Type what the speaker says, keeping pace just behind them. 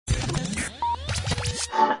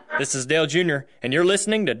This is Dale Jr., and you're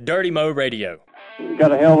listening to Dirty Mo Radio. You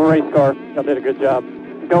got a hell of a race car. Y'all did a good job.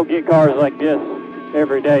 You don't get cars like this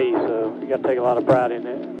every day, so you got to take a lot of pride in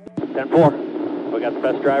it. 10-4. We got the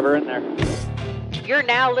best driver in there. You're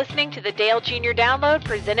now listening to the Dale Jr. Download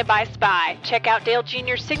presented by Spy. Check out Dale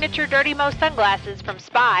Jr.'s signature Dirty Mo sunglasses from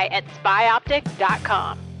Spy at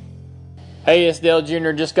spyoptic.com. Hey, it's Dale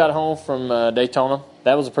Jr. Just got home from Daytona.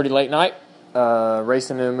 That was a pretty late night.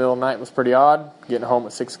 Racing in the middle of the night was pretty odd. Getting home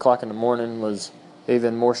at 6 o'clock in the morning was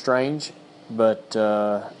even more strange. But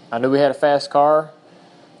I knew we had a fast car.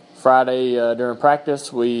 Friday during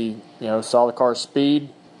practice, we saw the car's speed.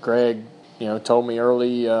 Greg told me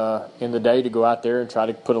early in the day to go out there and try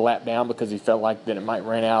to put a lap down because he felt like that it might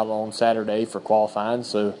run out on Saturday for qualifying.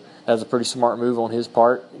 So that was a pretty smart move on his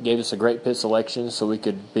part. It gave us a great pit selection so we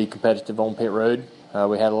could be competitive on pit road.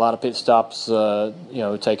 We had a lot of pit stops,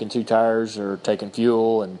 taking 2 tires or taking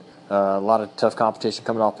fuel, and a lot of tough competition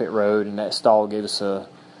coming off pit road, and that stall gave us a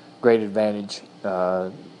great advantage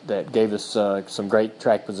that gave us some great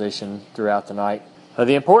track position throughout the night.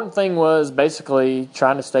 The important thing was basically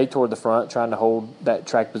trying to stay toward the front, trying to hold that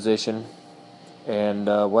track position, and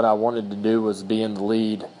what I wanted to do was be in the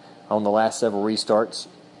lead on the last several restarts.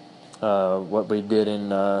 What we did in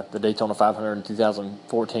the Daytona 500 in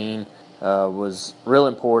 2014 was real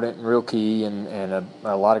important and real key, and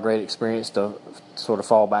a lot of great experience to sort of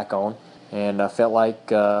fall back on. And I felt like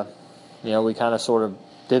we kind of sort of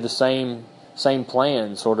did the same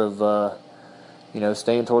plan, sort of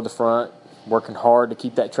staying toward the front, working hard to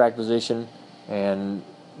keep that track position, and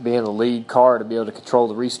being the lead car to be able to control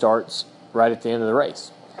the restarts right at the end of the race.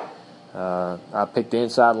 I picked the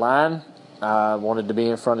inside line. I wanted to be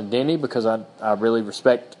in front of Denny because I really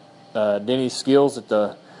respect Denny's skills at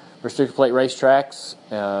the restrictor plate racetracks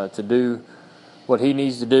to do what he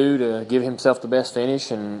needs to do to give himself the best finish,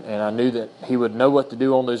 and I knew that he would know what to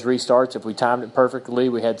do on those restarts if we timed it perfectly.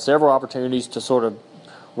 We had several opportunities to sort of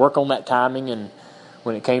work on that timing, and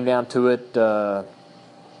when it came down to it,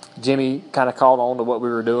 Jimmy kind of called on to what we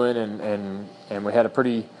were doing, and we had a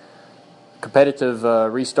pretty competitive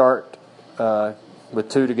restart with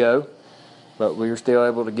 2 to go. But we were still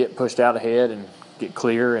able to get pushed out ahead and get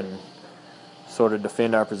clear and sort of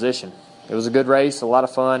defend our position. It was a good race, a lot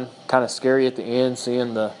of fun, kind of scary at the end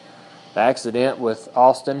seeing the accident with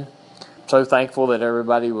Austin. So thankful that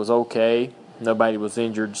everybody was okay. Nobody was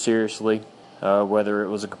injured seriously, whether it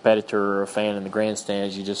was a competitor or a fan in the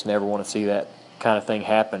grandstands. You just never want to see that kind of thing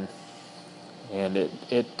happen. And it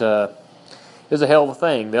was a hell of a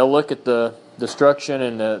thing. They'll look at the destruction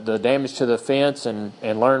and the damage to the fence and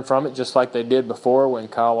learn from it, just like they did before when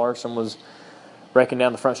Kyle Larson was breaking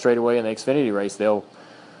down the front straightaway in the Xfinity race. They'll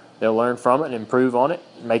learn from it and improve on it,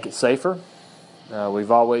 make it safer.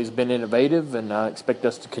 We've always been innovative, and I expect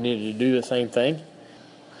us to continue to do the same thing.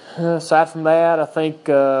 Aside from that, I think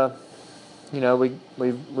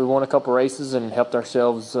we won a couple races and helped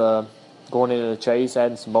ourselves going into the chase,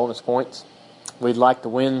 adding some bonus points. We'd like to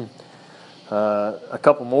win a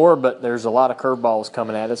couple more, but there's a lot of curveballs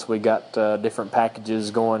coming at us. We got different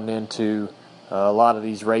packages going into a lot of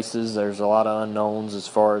these races. There's a lot of unknowns as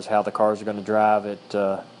far as how the cars are going to drive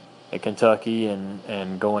at Kentucky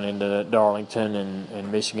and going into Darlington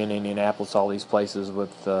and Michigan, Indianapolis, all these places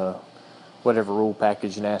with whatever rule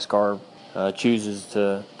package NASCAR chooses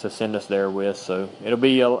to send us there with. So it'll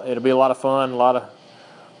be a lot of fun, a lot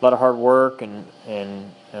of hard work, and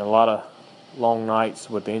a lot of long nights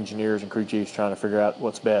with the engineers and crew chiefs trying to figure out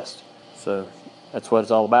what's best. So that's what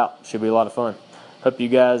it's all about. Should be a lot of fun. Hope you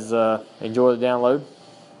guys enjoy the download.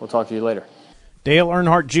 We'll talk to you later. Dale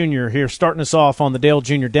Earnhardt Jr. here, starting us off on the Dale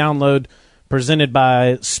Jr. Download, presented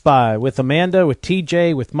by Spy. With Amanda, with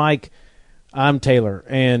TJ, with Mike, I'm Taylor.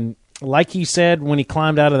 And like he said when he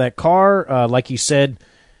climbed out of that car, like he said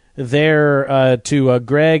there to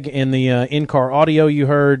Greg in the in-car audio you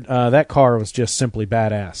heard, that car was just simply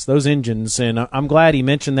badass. Those engines, and I'm glad he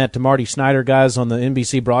mentioned that to Marty Snyder, guys, on the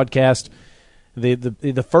NBC broadcast.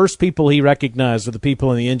 The first people he recognized were the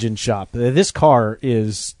people in the engine shop. This car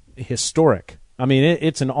is historic. I mean,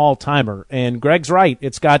 it's an all-timer. And Greg's right.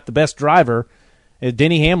 It's got the best driver.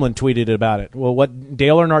 Denny Hamlin tweeted about it. Well, what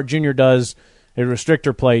Dale Earnhardt Jr. does at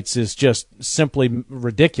restrictor plates is just simply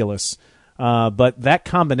ridiculous. But that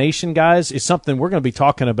combination, guys, is something we're going to be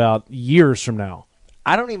talking about years from now.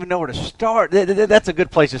 I don't even know where to start. That's a good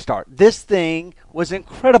place to start. This thing was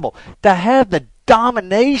incredible. To have the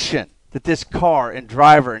domination that this car and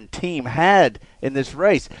driver and team had in this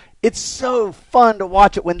race, it's so fun to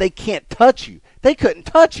watch it when they can't touch you. They couldn't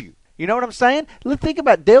touch you. You know what I'm saying? Think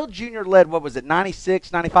about Dale Jr. led,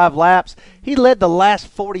 96, 95 laps? He led the last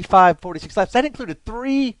 45, 46 laps. That included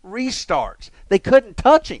 3 restarts. They couldn't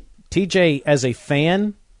touch him. TJ, as a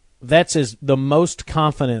fan, that's the most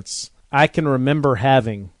confidence I can remember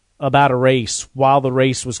having about a race while the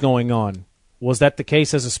race was going on. Was that the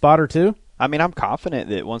case as a spotter too? I mean, I'm confident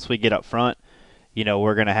that once we get up front,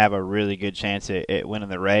 we're going to have a really good chance at winning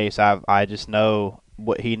the race. I just know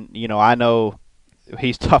what I know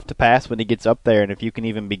he's tough to pass when he gets up there, and if you can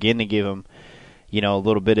even begin to give him, a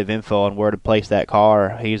little bit of info on where to place that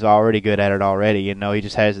car, he's already good at it already. He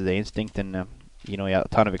just has the instinct and, he has a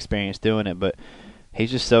ton of experience doing it, but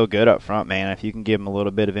he's just so good up front, man. If you can give him a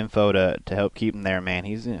little bit of info to help keep him there, man,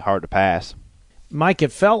 he's hard to pass. Mike,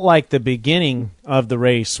 it felt like the beginning of the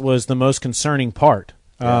race was the most concerning part,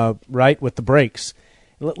 right, with the brakes.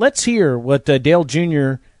 Let's hear what Dale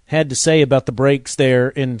Jr. had to say about the brakes there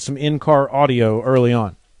in some in-car audio early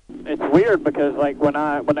on. It's weird because, like, when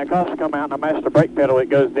that cars come out and I mash the brake pedal, it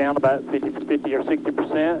goes down about 50 or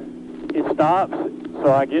 60%. It stops,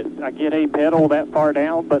 so I get a pedal that far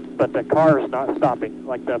down, but the car's not stopping.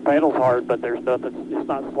 Like, the pedal's hard, but there's nothing. It's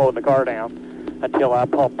not slowing the car down until I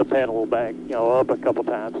pump the pedal back, up a couple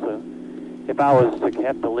times. So if I was to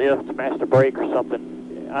have to lift, smash the brake or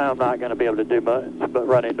something, I'm not going to be able to do much but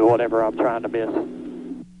run into whatever I'm trying to miss.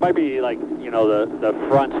 Maybe like, the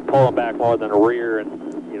front's pulling back more than the rear, and,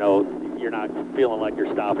 you're not feeling like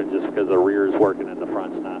you're stopping just because the rear is working and the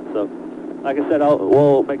front's not. So, like I said,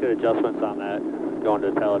 we'll make the adjustments on that going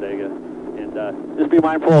to Talladega. And just be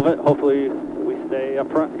mindful of it. Hopefully we stay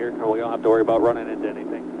up front here and we don't have to worry about running into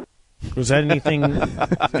anything. Was that anything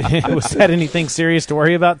was that anything serious to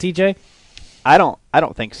worry about, TJ? I don't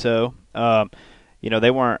think so.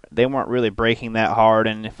 They weren't really braking that hard,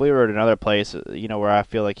 and if we were at another place, where I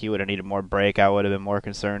feel like he would have needed more brake, I would have been more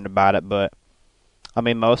concerned about it. But I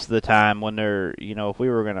mean, most of the time when they're, if we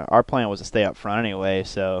were our plan was to stay up front anyway,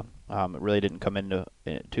 so it really didn't come into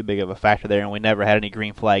too big of a factor there, and we never had any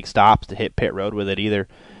green flag stops to hit pit road with it either.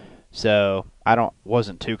 So I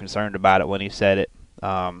wasn't too concerned about it when he said it,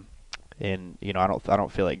 and I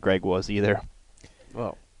don't feel like Greg was either.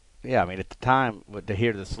 Well, yeah, I mean, at the time, to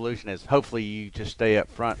hear the solution is hopefully you just stay up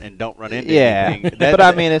front and don't run into anything. But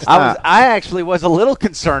I mean, I actually was a little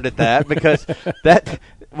concerned at that because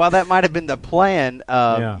while that might have been the plan,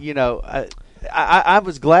 I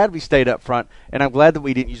was glad we stayed up front, and I'm glad that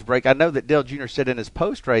we didn't use brake. I know that Dale Jr. said in his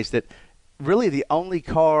post race that really the only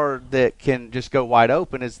car that can just go wide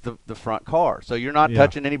open is the front car, so you're not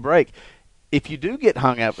touching any brake. If you do get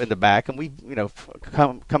hung up in the back, and we,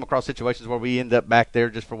 come across situations where we end up back there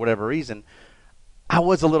just for whatever reason, I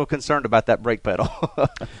was a little concerned about that brake pedal.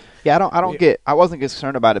 Yeah, I wasn't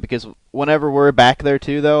concerned about it because whenever we're back there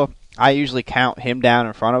too, though, I usually count him down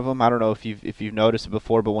in front of him. I don't know if you've noticed it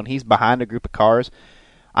before, but when he's behind a group of cars,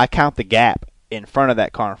 I count the gap in front of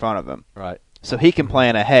that car in front of him. Right. So he can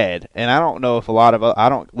plan ahead, and I don't know if I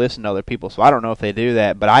don't listen to other people, so I don't know if they do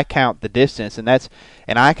that. But I count the distance, and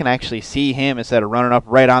I can actually see him instead of running up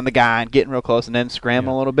right on the guy and getting real close and then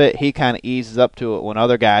scrambling a little bit. He kind of eases up to it when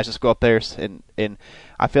other guys just go up there, and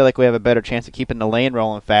I feel like we have a better chance of keeping the lane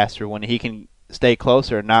rolling faster when he can stay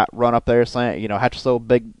closer and not run up there, have to slow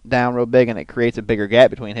down real big, and it creates a bigger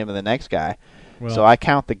gap between him and the next guy. Well, so I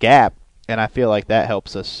count the gap, and I feel like that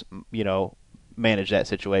helps us, manage that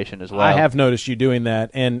situation as well. I have noticed you doing that,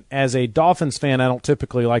 and as a Dolphins fan, I don't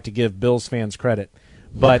typically like to give Bills fans credit,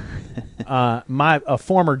 but a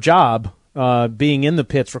former job being in the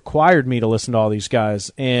pits required me to listen to all these guys,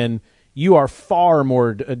 and you are far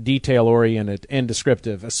more detail-oriented and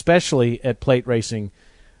descriptive, especially at plate racing,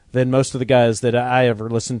 than most of the guys that I ever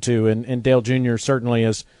listened to, and Dale Jr. certainly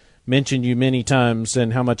has mentioned you many times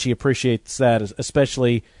and how much he appreciates that,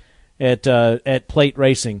 especially at plate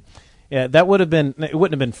racing. Yeah, it wouldn't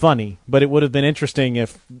have been funny, but it would have been interesting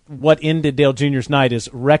if what ended Dale Jr.'s night is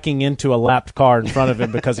wrecking into a lapped car in front of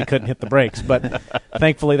him because he couldn't hit the brakes. But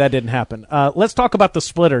thankfully that didn't happen. Let's talk about the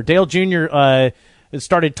splitter. Dale Jr.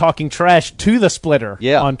 Started talking trash to the splitter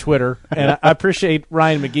on Twitter, and I appreciate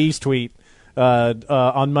Ryan McGee's tweet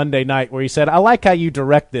on Monday night where he said, "I like how you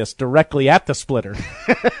direct this directly at the splitter."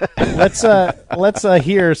 Let's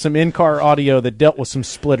hear some in-car audio that dealt with some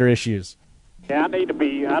splitter issues. Yeah, I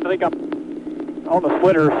think I'm on the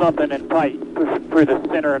splitter or something and tight through the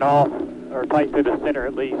center and off, or tight through the center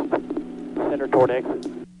at least, center toward exit.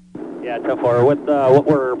 Yeah, tough for with what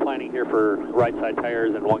we're planning here for right side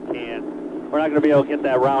tires and one can. We're not going to be able to get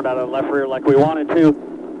that round out of the left rear like we wanted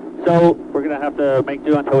to, so we're going to have to make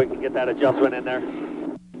do until we can get that adjustment in there.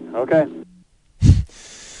 Okay.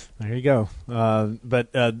 There you go.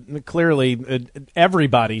 But clearly,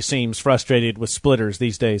 everybody seems frustrated with splitters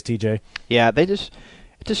these days, TJ. Yeah, it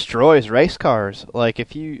destroys race cars. Like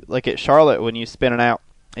at Charlotte, when you spin it out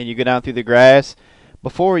and you go down through the grass,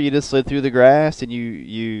 before you just slid through the grass and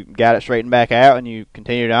you got it straightened back out and you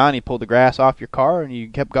continued on, you pulled the grass off your car and you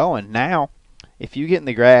kept going. Now, if you get in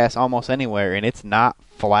the grass almost anywhere and it's not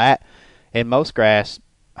flat, and most grass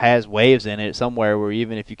has waves in it somewhere where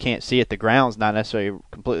even if you can't see it, the ground's not necessarily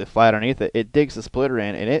completely flat underneath it, it digs the splitter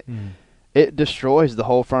in and it destroys the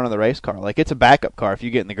whole front of the race car. Like, it's a backup car if you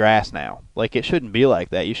get in the grass now. Like, it shouldn't be like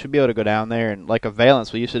that. You should be able to go down there and, like a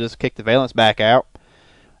valence, we used to just kick the valence back out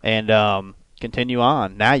and continue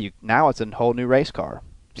on. Now it's a whole new race car.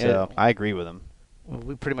 So I agree with him. Well,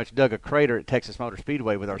 we pretty much dug a crater at Texas Motor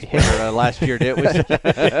Speedway with our splitter last year, didn't we?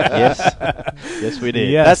 Yes, we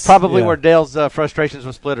did. Yes. That's probably where Dale's frustrations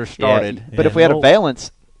with splitters started. Yeah. But if we had a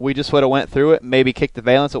valence, we just would have went through it, maybe kicked the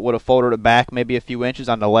valence, it would have folded it back maybe a few inches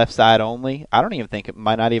on the left side only. I don't even think it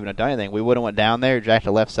might not even have done anything. We would have went down there, jacked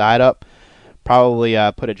the left side up, probably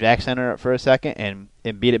put a jack center up for a second,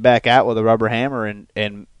 and beat it back out with a rubber hammer, and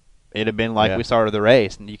it'd have been like we started the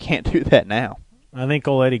race, and you can't do that now. I think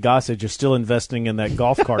old Eddie Gossage is still investing in that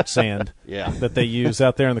golf cart sand that they use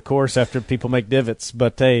out there on the course after people make divots.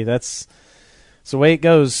 But, hey, that's the way it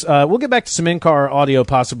goes. We'll get back to some in-car audio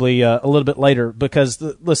possibly a little bit later because,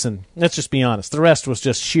 listen, let's just be honest. The rest was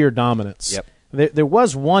just sheer dominance. Yep. There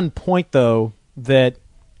was one point, though, that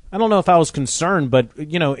I don't know if I was concerned, but,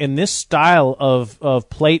 in this style of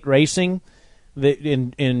plate racing,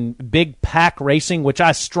 in big pack racing, which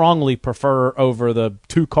I strongly prefer over the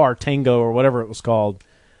two-car tango or whatever it was called,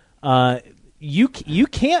 you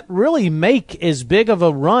can't really make as big of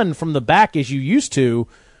a run from the back as you used to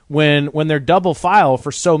when they're double file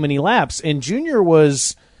for so many laps. And Junior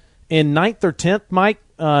was in 9th or 10th, Mike,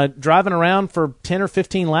 driving around for 10 or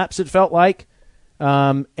 15 laps, it felt like.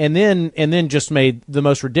 And then just made the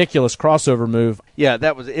most ridiculous crossover move. Yeah,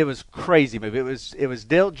 it was crazy move. It was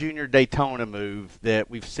Dale Jr. Daytona move that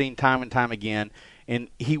we've seen time and time again. And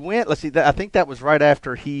he went. Let's see. I think that was right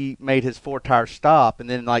after he made his 4-tire stop, and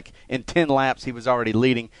then like in 10 laps he was already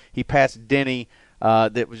leading. He passed Denny.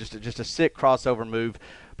 That was just a sick crossover move.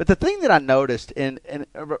 But the thing that I noticed and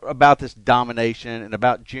about this domination and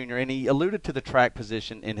about Junior, and he alluded to the track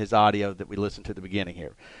position in his audio that we listened to at the beginning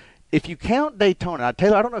here. If you count Daytona,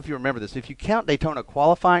 Taylor, I don't know if you remember this. If you count Daytona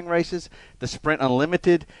qualifying races, the Sprint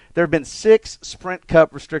Unlimited, there have been 6 Sprint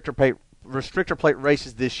Cup restrictor plate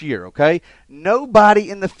races this year, okay? Nobody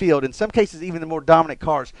in the field, in some cases even the more dominant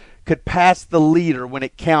cars, could pass the leader when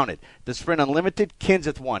it counted. The Sprint Unlimited,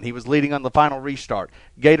 Kenseth won. He was leading on the final restart.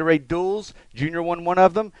 Gatorade Duels, Junior won one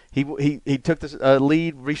of them. He took the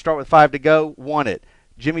lead, restart with 5 to go, won it.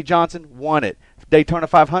 Jimmy Johnson won it. Daytona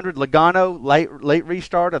 500, Logano, late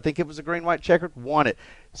restart, I think it was a green-white checkered, won it.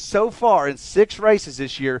 So far, in 6 races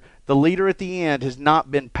this year, the leader at the end has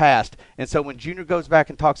not been passed. And so when Junior goes back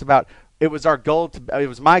and talks about it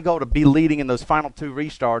was my goal to be leading in those final 2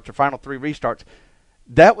 restarts or final 3 restarts,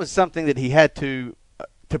 that was something that he had to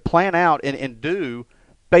plan out and do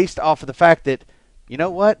based off of the fact that, you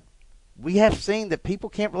know what? We have seen that people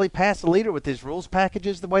can't really pass the leader with his rules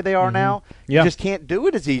packages the way they are now. Yeah. You just can't do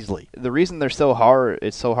it as easily. The reason it's so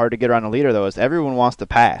hard to get around the leader, though, is everyone wants to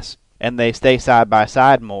pass, and they stay side by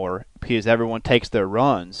side more because everyone takes their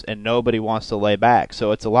runs, and nobody wants to lay back.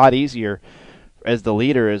 So it's a lot easier as the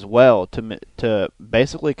leader as well to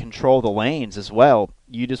basically control the lanes as well.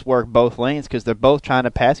 You just work both lanes because they're both trying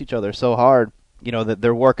to pass each other so hard. That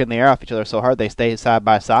they're working the air off each other so hard, they stay side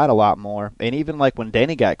by side a lot more. And even like when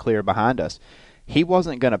Danny got clear behind us, he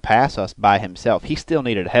wasn't going to pass us by himself. He still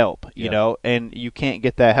needed help, you know, and you can't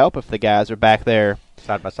get that help if the guys are back there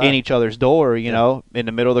side by side in each other's door, you know, in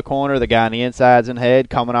the middle of the corner, the guy on the inside's in head,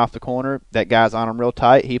 coming off the corner, that guy's on him real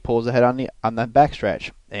tight, he pulls ahead on the backstretch.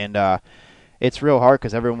 And it's real hard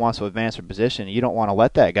because everyone wants to advance their position. You don't want to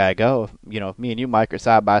let that guy go. If me and you, Mike, are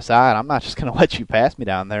side by side, I'm not just going to let you pass me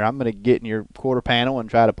down there. I'm going to get in your quarter panel and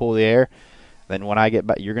try to pull the air. Then when I get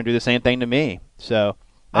back, you're going to do the same thing to me. So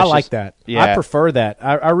I like that. Yeah. I prefer that.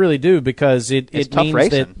 I really do because it tough means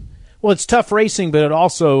racing. that. Well, it's tough racing, but it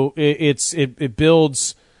also it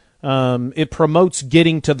builds. It promotes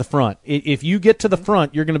getting to the front. If you get to the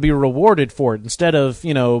front, you're going to be rewarded for it instead of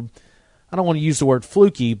I don't want to use the word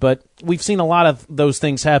fluky, but we've seen a lot of those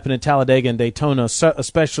things happen in Talladega and Daytona,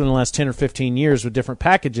 especially in the last 10 or 15 years with different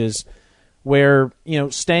packages where,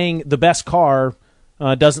 staying the best car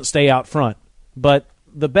doesn't stay out front. But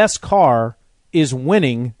the best car is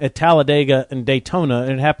winning at Talladega and Daytona,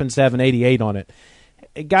 and it happens to have an 88 on it.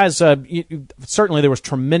 Guys, certainly there was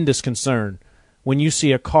tremendous concern when you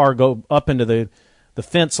see a car go up into the the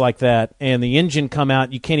fence like that and the engine come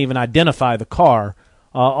out, you can't even identify the car.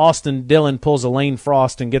 Austin Dillon pulls a Lane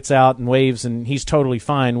Frost and gets out and waves, and he's totally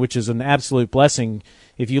fine, which is an absolute blessing.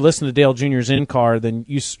 If you listen to Dale Jr.'s in-car, then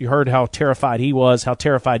you heard how terrified he was, how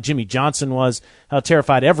terrified Jimmy Johnson was, how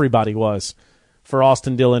terrified everybody was for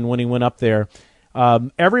Austin Dillon when he went up there.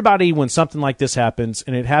 Everybody, when something like this happens,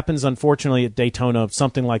 and it happens unfortunately at Daytona,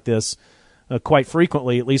 something like this, quite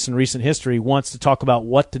frequently, at least in recent history, wants to talk about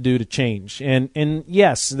what to do to change. And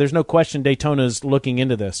yes, there's no question Daytona is looking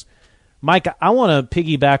into this. Mike, I want to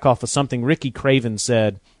piggyback off of something Ricky Craven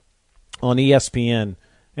said on ESPN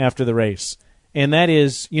after the race. And that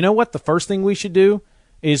is, you know what the first thing we should do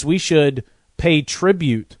is we should pay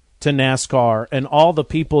tribute to NASCAR and all the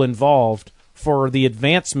people involved for the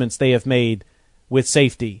advancements they have made with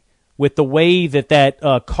safety, with the way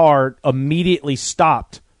that car immediately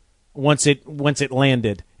stopped once it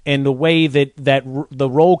landed, and the way that the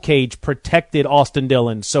roll cage protected Austin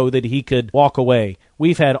Dillon so that he could walk away.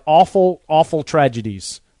 We've had awful, awful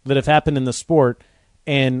tragedies that have happened in the sport,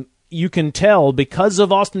 and you can tell because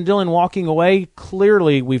of Austin Dillon walking away,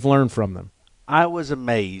 clearly we've learned from them. I was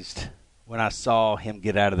amazed when I saw him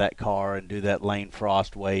get out of that car and do that Lane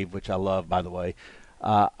Frost wave, which I love, by the way.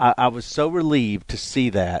 I was so relieved to see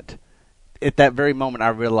that. At that very moment, I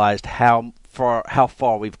realized how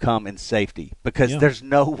far we've come in safety, because there's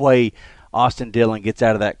no way Austin Dillon gets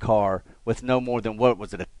out of that car with no more than, what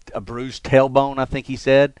was it, a bruised tailbone, I think he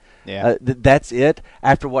said. Yeah. That's it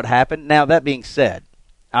after what happened. Now, that being said,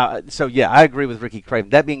 I agree with Ricky Craven.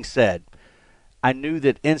 That being said, I knew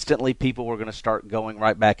that instantly people were going to start going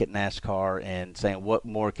right back at NASCAR and saying, what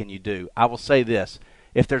more can you do? I will say this.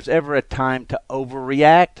 If there's ever a time to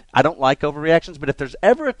overreact, I don't like overreactions, but if there's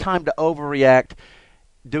ever a time to overreact,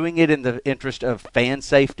 doing it in the interest of fan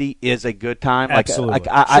safety is a good time. Absolutely.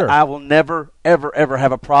 I will never, ever, ever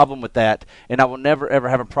have a problem with that, and I will never, ever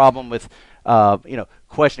have a problem with,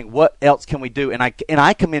 questioning what else can we do. And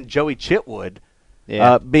I commend Joey Chitwood.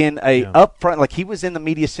 Being upfront, like he was in the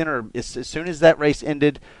media center as soon as that race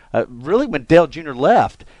ended. Really, when Dale Jr.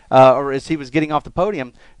 left, or as he was getting off the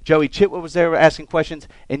podium, Joey Chitwood was there asking questions,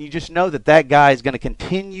 and you just know that guy is going to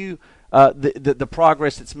continue the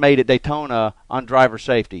progress that's made at Daytona on driver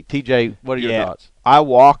safety. TJ, what are your thoughts? I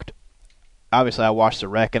watched the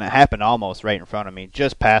wreck, and it happened almost right in front of me,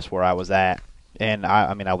 just past where I was at, and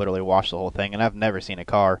I literally watched the whole thing, and I've never seen a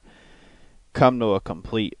car come to a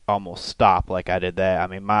complete almost stop like I did that. I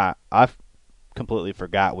mean, I completely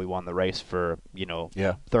forgot we won the race for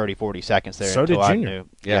 30, 40 seconds there. So until did I Junior.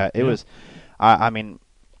 Knew. It was.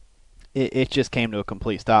 It just came to a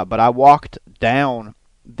complete stop. But I walked down.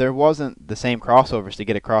 There wasn't the same crossovers to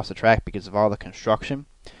get across the track because of all the construction.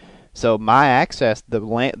 So my access, the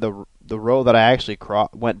road that I actually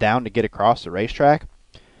went down to get across the racetrack,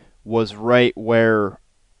 was right where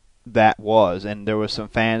that was, and there was some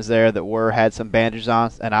fans there that had some bandages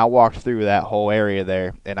on, and I walked through that whole area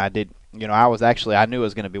there, and I did, I knew it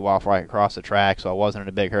was going to be walk right across the track, so I wasn't in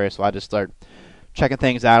a big hurry, so I just started checking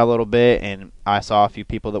things out a little bit, and I saw a few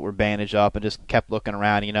people that were bandaged up and just kept looking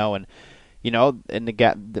around, and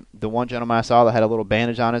the one gentleman I saw that had a little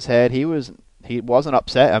bandage on his head, he wasn't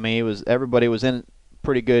upset. I mean, everybody was in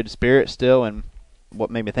pretty good spirit still, and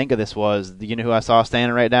what made me think of this was, who I saw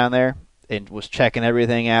standing right down there and was checking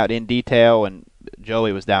everything out in detail, and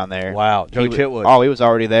Joey was down there. Wow, Joey Chitwood. Oh, he was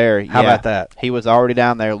already there. How about that? He was already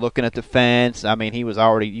down there looking at the fence. I mean, he was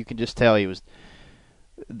already, you can just tell he was,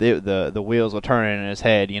 the wheels were turning in his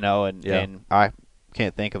head, and I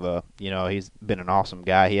can't think of he's been an awesome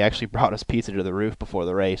guy. He actually brought us pizza to the roof before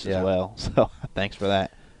the race as well, so thanks for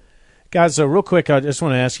that. Guys, real quick, I just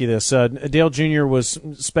want to ask you this. Dale Jr. was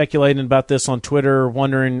speculating about this on Twitter,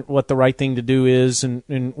 wondering what the right thing to do is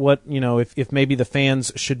and what, if maybe the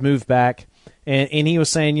fans should move back. And he was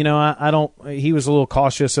saying, he was a little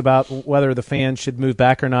cautious about whether the fans should move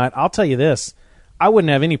back or not. I'll tell you this. I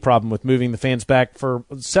wouldn't have any problem with moving the fans back for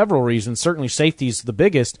several reasons. Certainly safety is the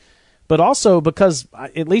biggest, but also because,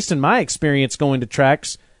 at least in my experience going to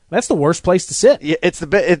tracks, that's the worst place to sit. Yeah,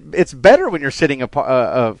 it's better when you're sitting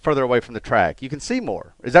further away from the track. You can see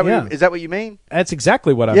more. Is that what you mean? That's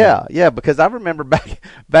exactly what I mean. Yeah, because I remember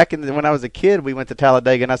back when I was a kid, we went to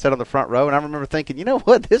Talladega and I sat on the front row, and I remember thinking, you know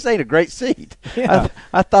what, this ain't a great seat. Yeah.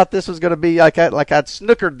 I thought this was going to be like I'd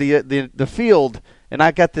snookered the field, and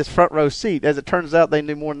I got this front row seat. As it turns out, they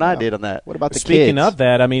knew more than I did on that. What about the kids? Speaking of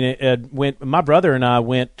that, I mean, when my brother and I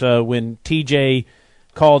went when TJ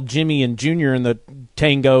called Jimmy and Junior in the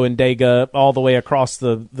Tango and Dega all the way across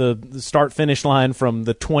the start-finish line from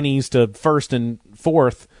the 20s to first and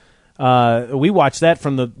fourth. We watched that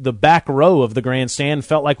from the back row of the grandstand.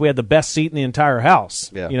 Felt like we had the best seat in the entire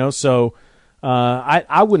house. Yeah. So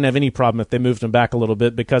I wouldn't have any problem if they moved them back a little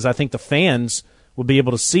bit because I think the fans would be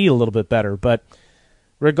able to see a little bit better. But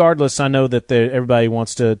regardless, I know that everybody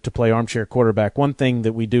wants to play armchair quarterback. One thing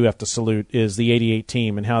that we do have to salute is the 88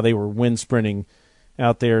 team and how they were wind sprinting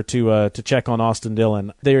out there to check on Austin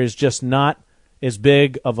Dillon. There is just not as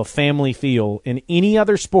big of a family feel in any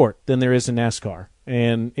other sport than there is in NASCAR.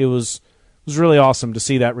 And it was really awesome to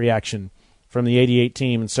see that reaction from the 88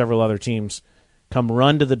 team and several other teams come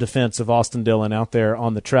run to the defense of Austin Dillon out there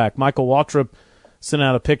on the track. Michael Waltrip sent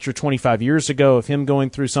out a picture 25 years ago of him going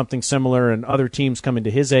through something similar and other teams coming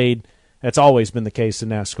to his aid. That's always been the case in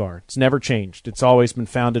NASCAR. It's never changed. It's always been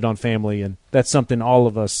founded on family, and that's something all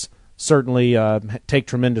of us certainly take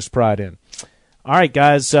tremendous pride in. All right,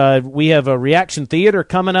 guys, we have a reaction theater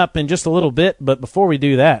coming up in just a little bit, but before we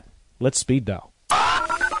do that, let's speed dial.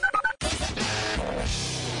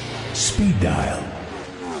 Speed dial.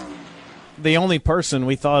 The only person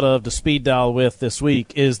we thought of to speed dial with this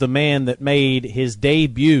week is the man that made his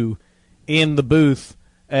debut in the booth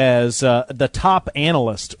as the top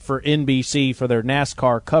analyst for NBC for their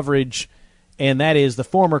NASCAR coverage, and that is the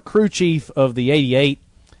former crew chief of the 88.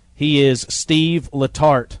 He is Steve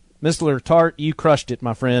Letarte. Mr. Letarte, you crushed it,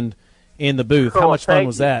 my friend, in the booth. How much fun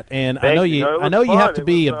was that? And I know you have to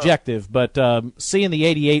be objective, but seeing the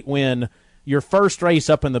 88 win, your first race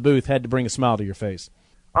up in the booth had to bring a smile to your face.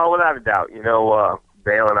 Oh, without a doubt.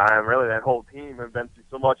 Dale and I, and really that whole team, have been through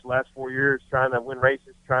so much the last 4 years trying to win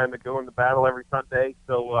races, trying to go into battle every Sunday.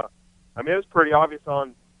 So, it was pretty obvious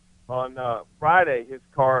on Friday his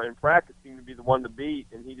car in practice seemed to be the one to beat,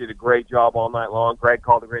 and he did a great job all night long. Greg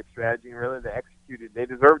called a great strategy, and really they executed. They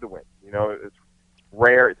deserved to win. It's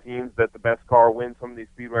rare, it seems, that the best car wins some of these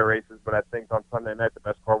speedway races, but I think on Sunday night the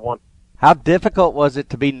best car won. How difficult was it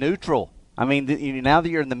to be neutral? I mean, now that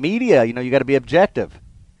you're in the media, you got to be objective.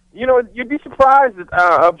 You'd be surprised that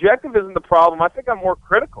objective isn't the problem. I think I'm more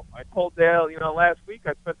critical. I told Dale, last week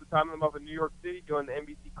I spent the time with him up in New York City doing the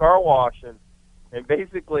NBC car wash, and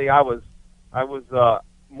basically I was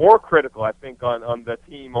more critical, I think, on the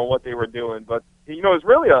team, on what they were doing. But, it was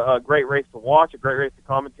really a great race to watch, a great race to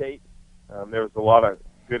commentate. There was a lot of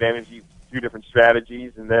good energy, a few different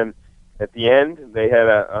strategies, and then at the end they had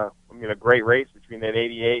a great race between that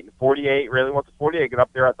 88 and 48. Really, once the 48 got up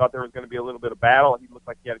there, I thought there was going to be a little bit of battle. He looked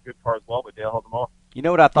like he had a good car as well, but Dale held him off. You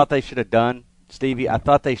know what I thought they should have done, Stevie? I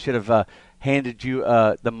thought they should have handed you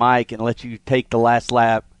the mic and let you take the last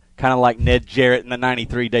lap, kind of like Ned Jarrett in the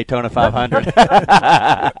 '93 Daytona 500.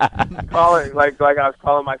 Call it like I was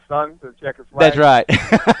calling my son to check his flag. That's right.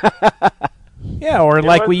 Yeah, or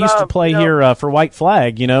like we used to play here for White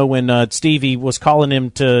Flag, when Stevie was calling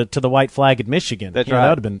him to the White Flag at Michigan. That's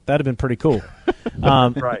right. That'd have been pretty cool.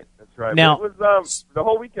 That's right. Now, but it was the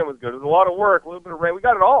whole weekend was good. It was a lot of work, a little bit of rain. We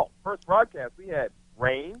got it all. First broadcast, we had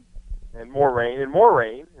rain and more rain and more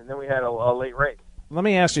rain, and then we had a late race. Let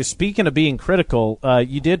me ask you, speaking of being critical,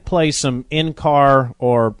 you did play some in-car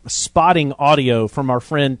or spotting audio from our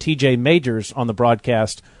friend TJ Majors on the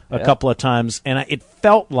broadcast a couple of times, and it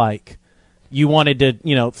felt like you wanted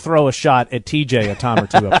to, throw a shot at TJ a time or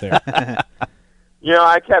two up there.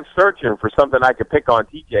 I kept searching for something I could pick on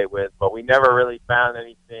TJ with, but we never really found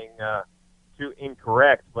anything too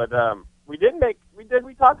incorrect. But we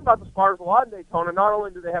talked about the spotters a lot in Daytona. Not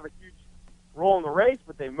only did they have a huge role in the race,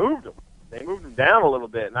 but they moved them. They moved them down a little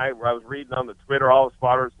bit. And I was reading on the Twitter, all the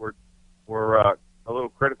spotters were a little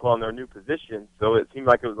critical on their new position, so it seemed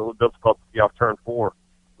like it was a little difficult to see off turn 4.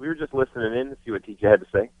 We were just listening in to see what TJ had to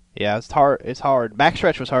say. Yeah, it's hard. It's hard.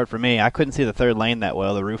 Backstretch was hard for me. I couldn't see the third lane that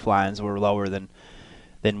well. The roof lines were lower than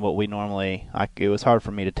what we normally. It was hard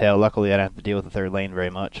for me to tell. Luckily, I didn't have to deal with the third lane very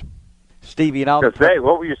much. Stevie,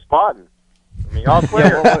 what were you spotting? All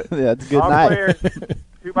clear. Yeah, it's a good all night. Clear.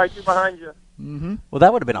 2 by 2 behind you. Mm-hmm. Well,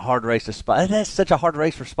 that would have been a hard race to spot. That's such a hard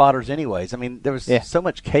race for spotters, anyways. There was so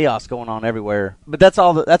much chaos going on everywhere. But that's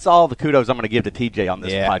all the kudos I'm going to give to TJ on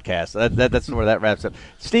this podcast. That's where that wraps up.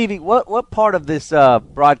 Stevie, what part of this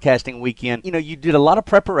broadcasting weekend? You did a lot of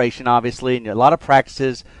preparation, obviously, and a lot of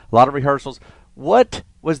practices, a lot of rehearsals. What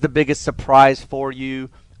was the biggest surprise for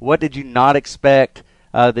you? What did you not expect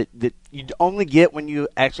that you only get when you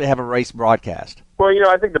actually have a race broadcast? Well,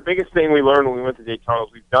 I think the biggest thing we learned when we went to Daytona is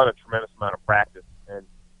we've done a tremendous amount of practice. And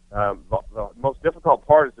the most difficult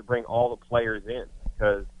part is to bring all the players in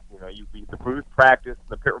because, the booth practice,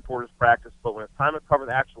 the pit reporters practice, but when it's time to cover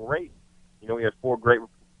the actual race, we had 4 great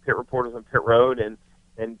pit reporters on pit road. And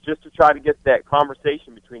just to try to get that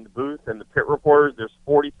conversation between the booth and the pit reporters, there's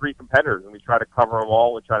 43 competitors, and we try to cover them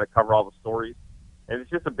all. We try to cover all the stories. And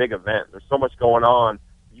it's just a big event. There's so much going on.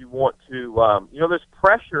 You want to, there's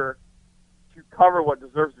pressure to cover what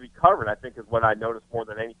deserves to be covered, I think, is what I noticed more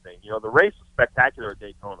than anything. You know, the race was spectacular at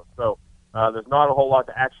Daytona, so there's not a whole lot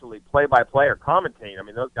to actually play-by-play or commentate. I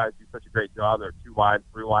mean, those guys do such a great job. They're 2 wide,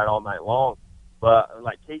 3 wide all night long. But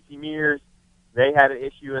like Casey Mears, they had an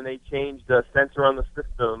issue, and they changed the sensor on the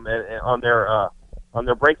system and on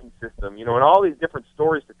their braking system. You know, and all these different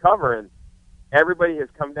stories to cover, and everybody has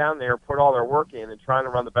come down there, put all their work in, and trying to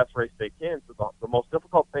run the best race they can. So the most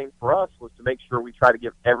difficult thing for us was to make sure we try to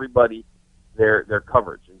give everybody their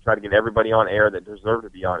coverage and try to get everybody on air that deserve to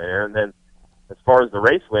be on air. And then as far as the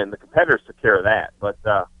race win, the competitors took care of that. But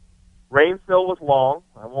rainfill was long.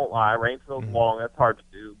 I won't lie. Rainfill's long. That's hard to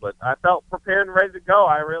do. But I felt prepared and ready to go.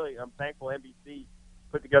 I'm thankful NBC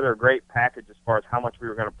put together a great package as far as how much we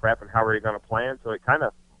were going to prep and how we were going to plan. So it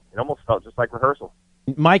almost felt just like rehearsal.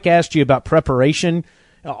 Mike asked you about preparation.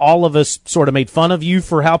 All of us sort of made fun of you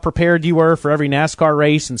for how prepared you were for every NASCAR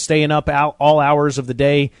race and staying up all hours of the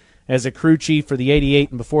day as a crew chief for the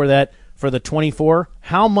 88 and before that for the 24.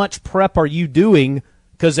 How much prep are you doing?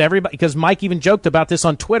 Because Mike even joked about this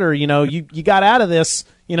on Twitter. You know, you got out of this,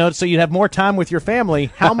 you know, so you'd have more time with your family.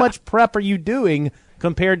 How much prep are you doing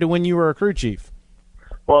compared to when you were a crew chief?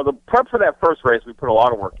 Well, the prep for that first race, we put a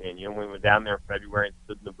lot of work in. You know, we went down there in February and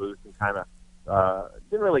stood in the booth and kind of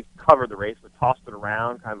didn't really cover the race, but tossed it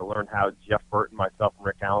around, kind of learned how Jeff Burton, myself, and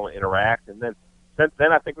Rick Allen would interact. And then since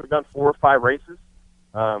then, I think we've done 4 or 5 races.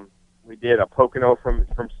 We did a Pocono from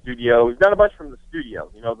studio. We've done a bunch from the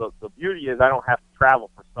studio. You know, the beauty is I don't have to travel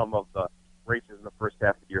for some of the races in the first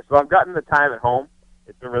half of the year. So I've gotten the time at home.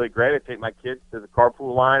 It's been really great. I take my kids to the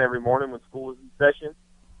carpool line every morning when school is in session.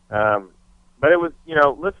 But it was, you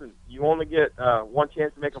know, listen, you only get one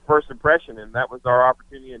chance to make a first impression, and that was our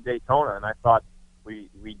opportunity in Daytona. And I thought we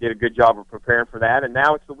did a good job of preparing for that. And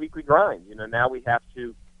now it's the weekly grind. You know, now we have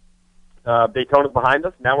to Daytona's behind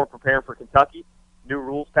us. Now we're preparing for Kentucky. New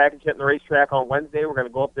rules package hitting the racetrack on Wednesday. We're going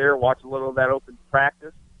to go up there, watch a little of that open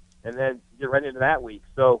practice, and then get right into that week.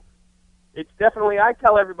 So it's definitely, I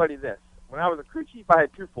tell everybody this. When I was a crew chief, I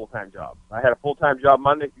had 2 full-time jobs. I had a full-time job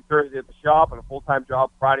Monday through Thursday at the shop and a full-time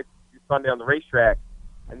job Friday through Sunday on the racetrack.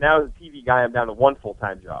 And now as a TV guy, I'm down to 1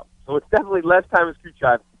 full-time job. So it's definitely less time as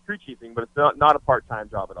crew chiefing, but it's not a part-time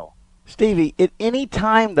job at all. Stevie, at any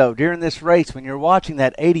time, though, during this race, when you're watching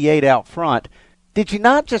that 88 out front, did you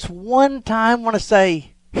not just one time want to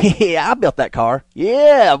say, yeah, I built that car.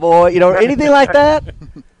 Yeah, boy. You know, anything like that?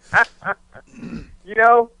 You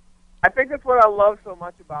know, I think that's what I love so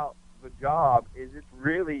much about the job is it's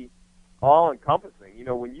really all-encompassing. You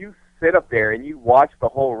know, when you sit up there and you watch the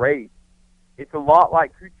whole race, it's a lot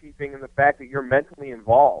like crew chiefing in the fact that you're mentally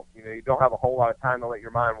involved. You know, you don't have a whole lot of time to let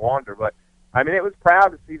your mind wander. But, I mean, it was proud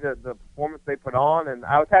to see the performance they put on, and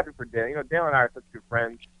I was happy for Dale. You know, Dale and I are such good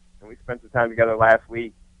friends, and we spent some time together last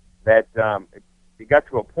week that it got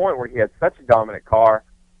to a point where he had such a dominant car.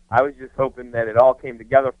 I was just hoping that it all came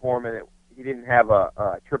together for him and he didn't have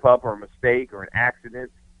a trip up or a mistake or an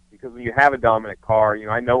accident, because when you have a dominant car, you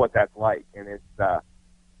know, I know what that's like, and it's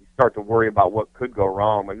you start to worry about what could go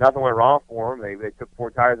wrong. But nothing went wrong for him. They took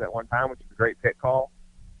 4 tires at one time, which was a great pit call,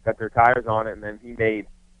 got their tires on it, and then he made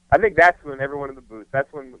 – I think that's when everyone in the booth,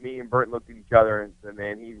 that's when me and Bert looked at each other and said,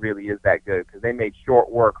 man, he really is that good, because they made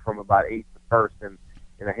short work from about 8th to 1st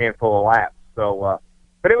in a handful of laps. So,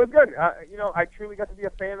 but it was good. You know, I truly got to be a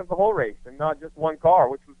fan of the whole race and not just one car,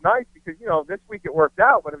 which was nice because, you know, this week it worked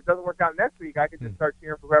out, but if it doesn't work out next week, I can just start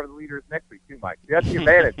cheering for whoever the leader is next week too, Mike. That's the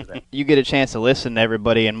advantage of that. You get a chance to listen to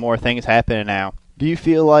everybody and more things happening now. Do you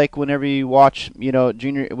feel like whenever you watch, you know,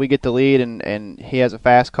 Junior, we get the lead and he has a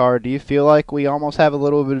fast car, do you feel like we almost have a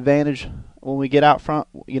little bit of advantage when we get out front,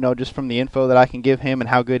 you know, just from the info that I can give him and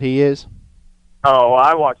how good he is? Oh,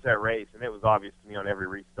 I watched that race, and it was obvious to me on every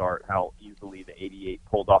restart how easily the 88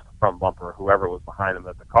 pulled off the front bumper, or whoever was behind him,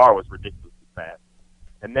 that the car was ridiculously fast.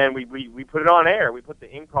 And then we put it on air. We put the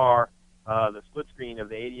in-car, the split screen of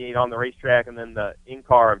the 88 on the racetrack, and then the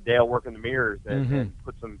in-car of Dale working the mirrors and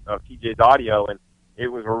put some TJ's audio, and it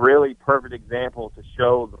was a really perfect example to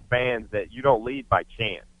show the fans that you don't lead by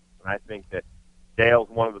chance. And I think that Dale's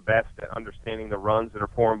one of the best at understanding the runs that are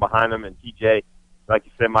forming behind him, and TJ, like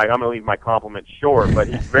you said, Mike, I'm going to leave my compliments short, but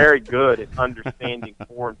he's very good at understanding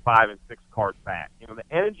 4 and 5 and 6 cars back. You know, the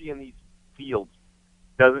energy in these fields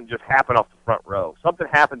doesn't just happen off the front row. Something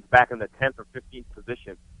happens back in the 10th or 15th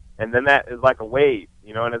position, and then that is like a wave,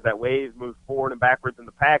 you know, and as that wave moves forward and backwards in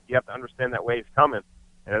the pack, you have to understand that wave's coming.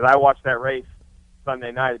 And as I watched that race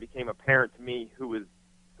Sunday night, it became apparent to me who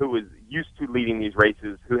was used to leading these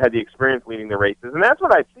races, who had the experience leading the races. And that's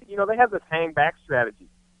what I see. You know, they have this hang-back strategy.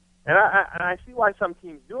 And I see why some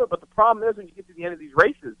teams do it, but the problem is when you get to the end of these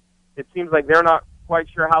races, it seems like they're not quite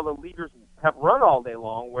sure how the leaders have run all day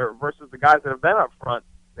long, where versus the guys that have been up front,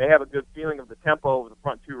 they have a good feeling of the tempo over the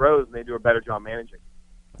front 2 rows, and they do a better job managing.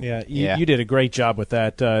 Yeah, you did a great job with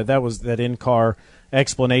that. That was that in-car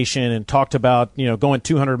explanation, and talked about going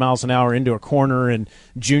 200 miles an hour into a corner, and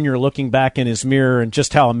Junior looking back in his mirror, and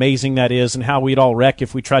just how amazing that is, and how we'd all wreck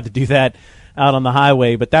if we tried to do that out on the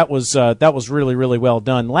highway. But that was really, really well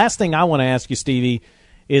done. Last thing I want to ask you, Stevie,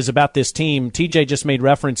 is about this team. TJ just made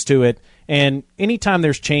reference to it, and anytime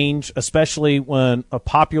there's change, especially when a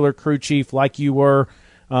popular crew chief like you were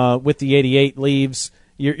with the 88 leaves,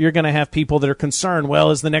 you're going to have people that are concerned.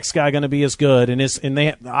 Well, is the next guy going to be as good? And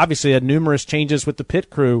they obviously had numerous changes with the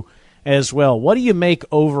pit crew as well. What do you make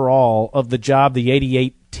overall of the job the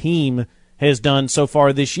 88 team has done so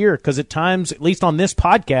far this year? Because at times, at least on this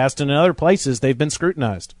podcast and in other places, they've been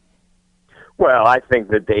scrutinized. Well, I think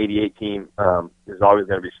that the 88 team is always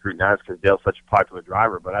going to be scrutinized because Dale's such a popular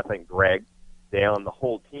driver. But I think Greg, Dale, and the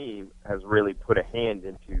whole team has really put a hand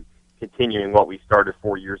into continuing what we started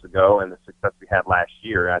 4 years ago and the success we had last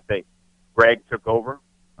year. I think Greg took over,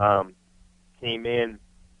 came in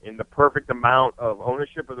the perfect amount of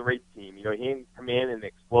ownership of the race team. He didn't come in and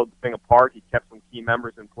explode the thing apart. He kept some key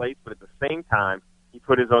members in place, but at the same time, he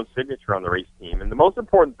put his own signature on the race team. And the most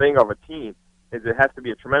important thing of a team is it has to be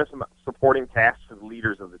a tremendous amount of supporting cast for the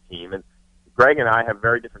leaders of the team. And Greg and I have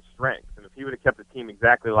very different strengths. And if he would have kept the team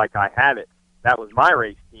exactly like I had it, that was my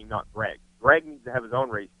race team, not Greg. Greg needs to have his own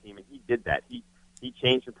race team, and he did that. He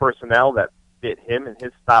changed the personnel that fit him and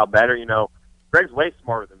his style better. Greg's way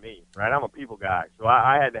smarter than me, right? I'm a people guy, so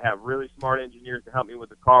I had to have really smart engineers to help me with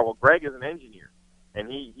the car. Well, Greg is an engineer, and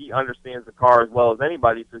he understands the car as well as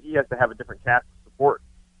anybody, so he has to have a different cast of support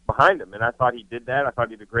behind him, and I thought he did that. I thought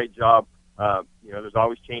he did a great job. There's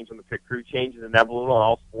always change on the pit crew, change is inevitable in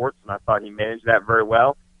all sports, and I thought he managed that very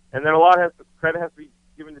well. And then credit has to be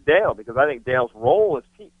given to Dale, because I think Dale's role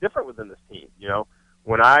is different within this team.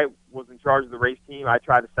 When I was in charge of the race team, I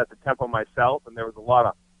tried to set the tempo myself, and there was a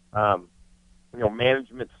lot of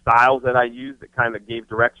management styles that I used that kind of gave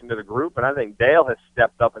direction to the group, and I think Dale has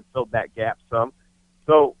stepped up and filled that gap some.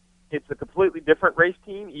 So it's a completely different race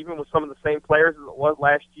team, even with some of the same players as it was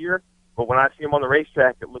last year. But when I see them on the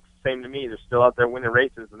racetrack, it looks the same to me. They're still out there winning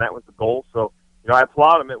races, and that was the goal. So I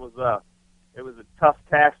applaud them. It was a tough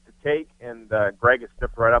task to take, and Greg has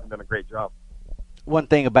stepped right up and done a great job. One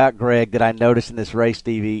thing about Greg that I noticed in this race,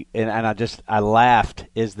 Stevie, and I laughed,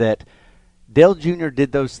 is that Dale Jr.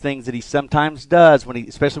 did those things that he sometimes does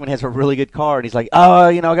especially when he has a really good car, and he's like,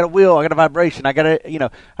 I got a wheel, I got a vibration, I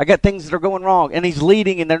got things that are going wrong, and he's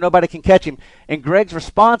leading, and nobody can catch him. And Greg's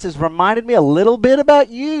responses reminded me a little bit about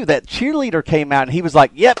you. That cheerleader came out, and he was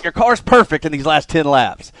like, "Yep, your car's perfect in these last 10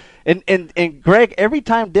 laps." And Greg, every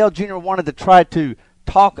time Dale Jr. wanted to try to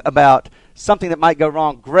talk about something that might go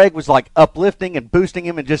wrong, Greg was like uplifting and boosting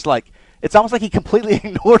him, and just like it's almost like he completely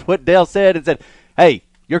ignored what Dale said and said, "Hey,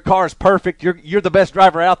 your car is perfect. You're the best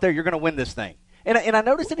driver out there. You're going to win this thing." And I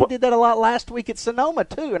noticed that he did that a lot last week at Sonoma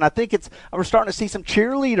too. And I think we're starting to see some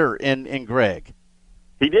cheerleader in Greg.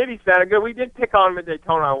 He did. He sounded good. We did pick on him at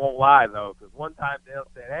Daytona. I won't lie though, because one time Dale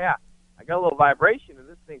said, "Hey, I got a little vibration and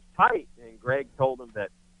this thing's tight," and Greg told him that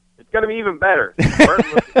it's going to be even better.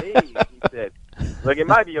 Burton looked at me and he said, "Look, it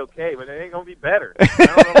might be okay, but it ain't going to be better." I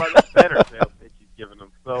don't know about this better sales pitch he's giving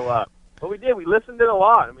them. So. But we did. We listened in a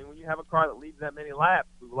lot. I mean, when you have a car that leads that many laps,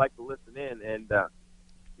 we would like to listen in. And,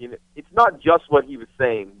 it's not just what he was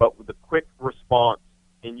saying, but with the quick response,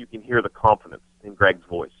 and you can hear the confidence in Greg's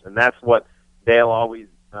voice. And that's what Dale always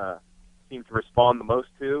seemed to respond the most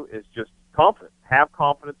to, is just confidence. Have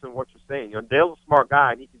confidence in what you're saying. Dale's a smart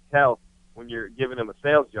guy, and he can tell when you're giving him a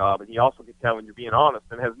sales job, and he also can tell when you're being honest.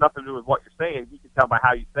 And it has nothing to do with what you're saying. He can tell by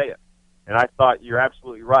how you say it. And I thought you're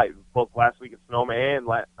absolutely right. Both last week at Sonoma and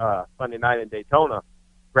Sunday night in Daytona,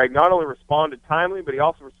 Greg not only responded timely, but he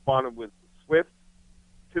also responded with swift,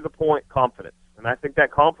 to-the-point confidence. And I think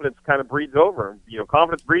that confidence kind of breeds over.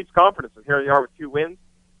 Confidence breeds confidence. And here you are with 2 wins,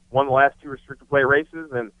 won the last 2 restricted play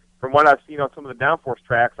races. And from what I've seen on some of the downforce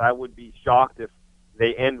tracks, I would be shocked if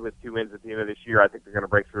they end with 2 wins at the end of this year. I think they're going to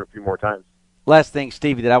break through a few more times. Last thing,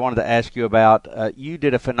 Stevie, that I wanted to ask you about, you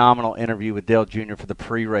did a phenomenal interview with Dale Jr. for the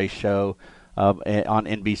pre-race show on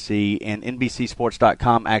NBC, and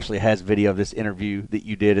NBCSports.com actually has video of this interview that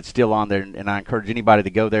you did. It's still on there, and I encourage anybody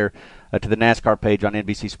to go there to the NASCAR page on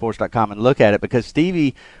NBCSports.com and look at it, because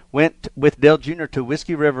Stevie went with Dale Jr. to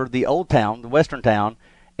Whiskey River, the old town, the western town,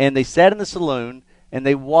 and they sat in the saloon, and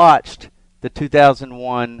they watched the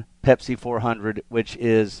 2001 Pepsi 400, which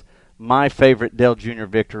is my favorite Dale Jr.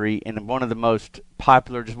 victory, and one of the most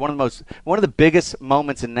popular, just one of the biggest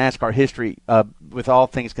moments in NASCAR history, with all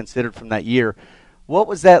things considered from that year. What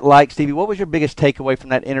was that like, Stevie? What was your biggest takeaway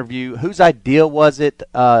from that interview? Whose idea was it?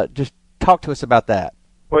 Just talk to us about that.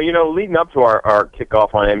 Well, leading up to our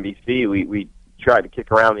kickoff on NBC, we tried to kick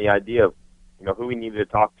around the idea of, who we needed to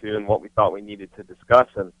talk to and what we thought we needed to discuss.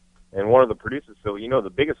 And one of the producers, so, the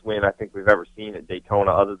biggest win I think we've ever seen at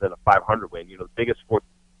Daytona other than a 500 win, the biggest 4th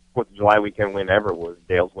of July weekend win ever was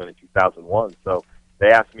Dale's win in 2001. So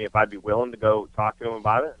they asked me if I'd be willing to go talk to him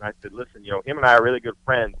about it. And I said, listen, him and I are really good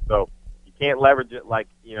friends, so you can't leverage it like,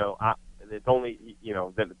 it's only,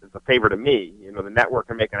 that it's a favor to me. The network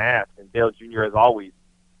can make an ask. And Dale Jr., as always,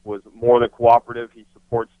 was more than cooperative. He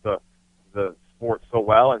supports the sport so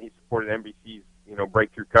well, and he supported NBC's,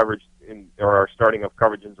 breakthrough coverage or our starting of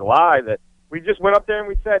coverage in July, that we just went up there and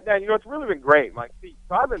we sat down. It's really been great. Like, see,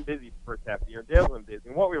 so I've been busy the first half of the year. Dale's been busy.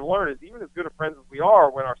 And what we've learned is even as good of friends as we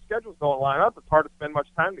are, when our schedules don't line up, it's hard to spend much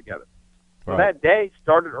time together. Right. So that day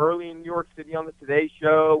started early in New York City on the Today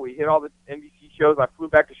Show. We hit all the NBC shows. I flew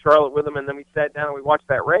back to Charlotte with him, and then we sat down and we watched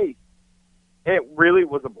that race. And it really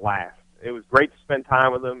was a blast. It was great to spend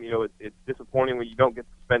time with him. It's disappointing when you don't get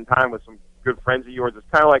to spend time with some good friends of yours. It's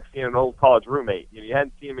kind of like seeing an old college roommate. You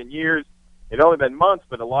hadn't seen him in years. It'd only been months,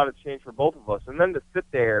 but a lot has changed for both of us. And then to sit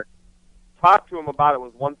there, talk to him about it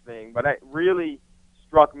was one thing, but it really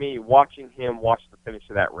struck me watching him watch the finish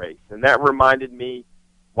of that race. And that reminded me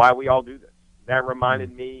why we all do this. That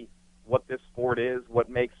reminded me what this sport is, what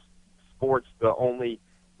makes sports the only,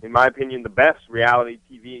 in my opinion, the best reality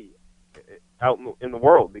TV out in the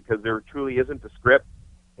world, because there truly isn't a script.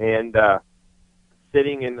 And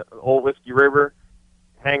sitting in Old Whiskey River,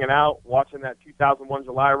 hanging out, watching that 2001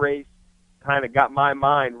 July race, kind of got my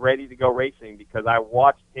mind ready to go racing, because I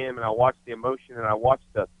watched him and I watched the emotion and I watched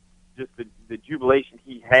the jubilation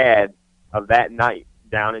he had of that night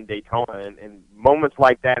down in Daytona. And moments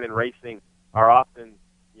like that in racing are often,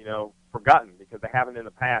 forgotten because they haven't in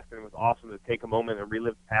the past. And it was awesome to take a moment and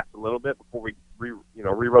relive the past a little bit before we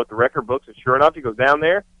rewrote the record books. And sure enough, he goes down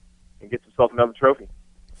there and gets himself another trophy.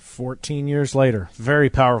 14 years later. Very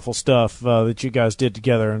powerful stuff that you guys did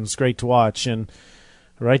together, and it's great to watch. And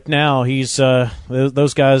right now,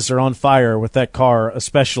 those guys are on fire with that car,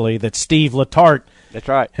 especially that Steve Letarte That's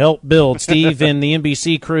right. helped build. Steve and the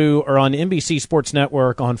NBC crew are on NBC Sports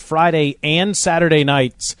Network on Friday and Saturday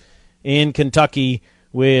nights in Kentucky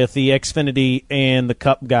with the Xfinity and the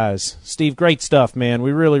Cup guys. Steve, great stuff, man.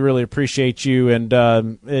 We really, really appreciate you, and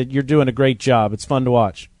you're doing a great job. It's fun to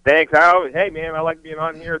watch. Thanks. Hey, man, I like being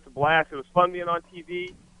on here. It's a blast. It was fun being on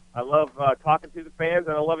TV. I love talking to the fans,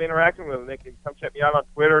 and I love interacting with them. They can come check me out on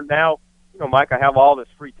Twitter. Now, Mike, I have all this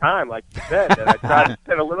free time, like you said, that I try to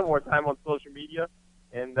spend a little more time on social media.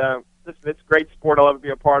 And it's great sport. I love to be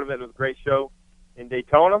a part of it. It was a great show in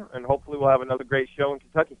Daytona, and hopefully we'll have another great show in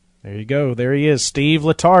Kentucky. There you go. There he is, Steve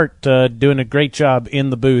Letarte, doing a great job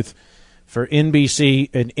in the booth for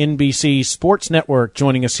NBC and NBC Sports Network,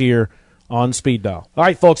 joining us here on Speed Dial. All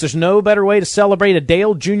right, folks, there's no better way to celebrate a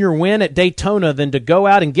Dale Jr. win at Daytona than to go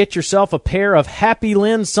out and get yourself a pair of Happy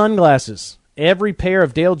Lens sunglasses. Every pair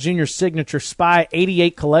of Dale Jr.'s signature Spy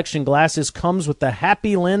 88 collection glasses comes with the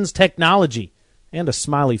Happy Lens technology and a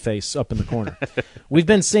smiley face up in the corner. We've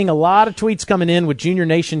been seeing a lot of tweets coming in with Junior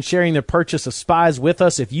Nation sharing their purchase of Spies with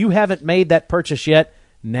us. If you haven't made that purchase yet,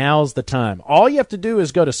 now's the time. All you have to do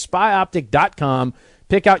is go to spyoptic.com,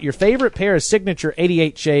 pick out your favorite pair of signature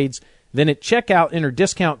 88 shades, then at checkout enter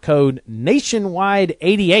discount code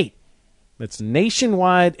Nationwide88. That's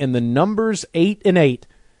Nationwide and the numbers 8 and 8,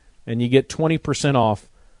 and you get 20% off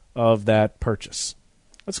of that purchase.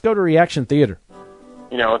 Let's go to Reaction Theater.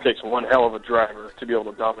 It takes one hell of a driver to be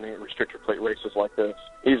able to dominate restrictor plate races like this.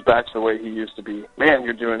 He's back to the way he used to be. Man,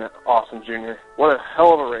 you're doing it awesome, Junior. What a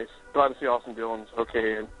hell of a race. Glad to see Austin Dillon's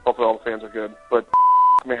okay, and hopefully all the fans are good. But,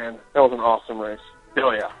 man, that was an awesome race.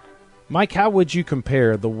 Hell yeah. Mike, how would you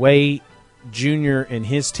compare the way Junior and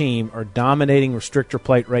his team are dominating restrictor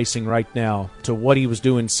plate racing right now to what he was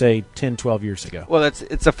doing, say, 10, 12 years ago? Well,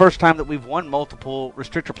 it's the first time that we've won multiple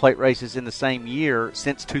restrictor plate races in the same year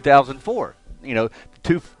since 2004.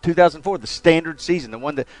 2004, the standard season,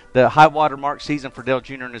 the high water mark season for Dale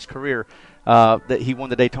Jr. in his career, that he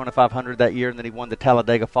won the Daytona 500 that year, and then he won the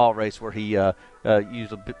Talladega Fall race where he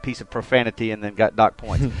used a piece of profanity and then got docked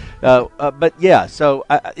points. But yeah, so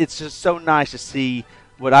it's just so nice to see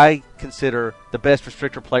what I consider the best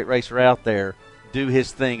restrictor plate racer out there do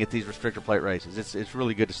his thing at these restrictor plate races. It's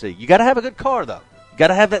really good to see. You got to have a good car though. You got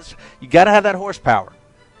to have that. You got to have that horsepower.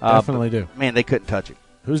 Definitely do. Man, they couldn't touch it.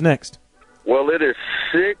 Who's next? Well, it is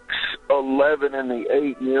 6:11 in the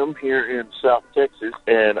a.m. here in South Texas,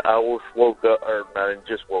 and I woke up, or I didn't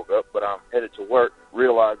just woke up, but I'm headed to work,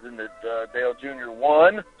 realizing that Dale Jr.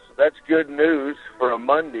 won. that's good news for a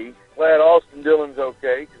Monday. Glad Austin Dillon's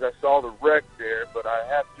okay because I saw the wreck there, but I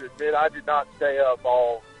have to admit I did not stay up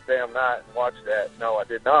all damn night and watch that. No, I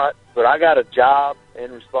did not. But I got a job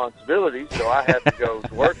and responsibilities, so I had to go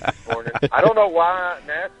to work this morning. I don't know why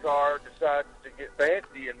NASCAR decided to get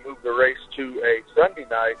fancy and move the race to a Sunday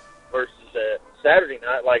night versus a Saturday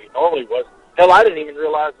night like it normally was. Hell, I didn't even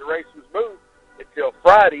realize the race was moved until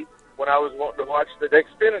Friday when I was wanting to watch the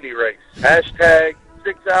Xfinity race. Hashtag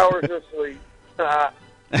 6 hours of sleep.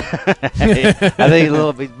 I think a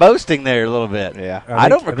little bit boasting there a little bit. Yeah. I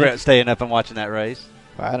don't regret staying up and watching that race.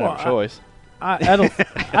 I don't have a choice.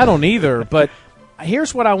 I don't either, but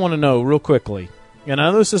here's what I want to know real quickly. And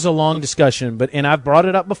I know this is a long discussion, and I've brought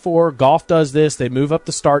it up before. Golf does this. They move up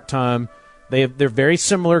the start time. They're very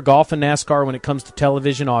similar, golf and NASCAR, when it comes to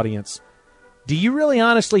television audience. Do you really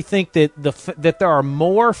honestly think that that there are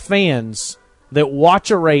more fans that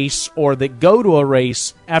watch a race or that go to a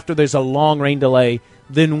race after there's a long rain delay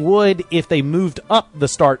than would if they moved up the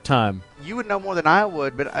start time? You would know more than I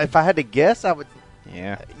would, but if I had to guess, I would.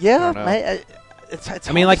 Yeah. It's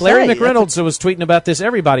I mean, like Larry McReynolds was tweeting about this.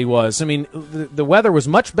 Everybody was. I mean, the weather was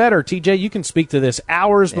much better. TJ, you can speak to this.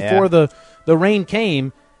 Hours before the rain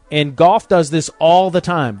came, and golf does this all the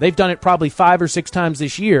time. They've done it probably 5 or 6 times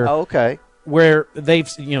this year. Oh, okay. Where they've,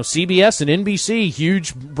 CBS and NBC,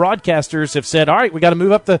 huge broadcasters, have said, all right, we got to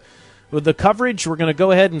move up the coverage. We're going to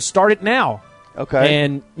go ahead and start it now. Okay.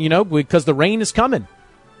 And, because the rain is coming.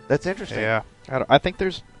 That's interesting. Yeah.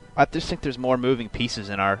 I just think there's more moving pieces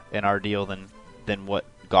in our deal than what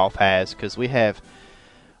golf has, because I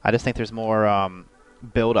just think there's more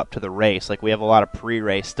build up to the race. Like, we have a lot of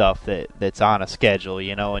pre-race stuff that's on a schedule,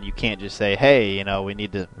 and you can't just say, hey, we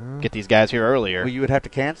need to get these guys here earlier. Well, you would have to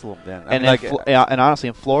cancel them then. And honestly,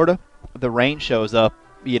 in Florida, the rain shows up,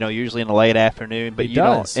 usually in the late afternoon, but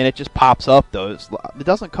don't, and it just pops up. It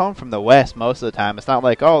doesn't come from the west most of the time. It's not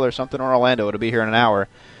like, oh, there's something in Orlando, it'll be here in an hour.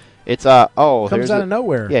 It's comes out of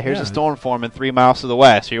nowhere. Yeah, here's a storm forming 3 miles to the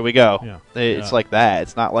west. Here we go. Yeah. It's like that.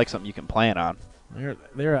 It's not like something you can plan on.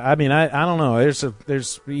 I mean, I don't know.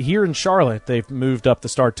 There's here in Charlotte, they've moved up the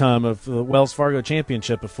start time of the Wells Fargo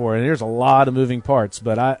Championship before, and there's a lot of moving parts.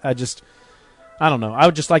 But I don't know. I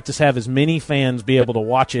would just like to have as many fans be able to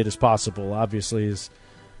watch it as possible. Obviously, is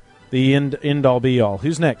the end all be all.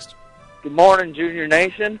 Who's next? Good morning, Junior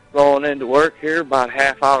Nation. Rolling into work here about a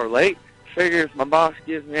half hour late. Figure if my boss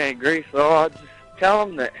gives me any grief, though, I'll just tell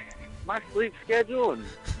him that my sleep schedule and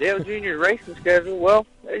Dale Jr. racing schedule, well,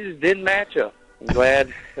 they just didn't match up. I'm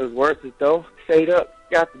glad it was worth it, though. Stayed up,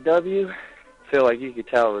 got the W. Feel like you could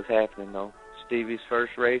tell it was happening, though. Stevie's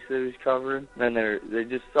first race that he was covering. And they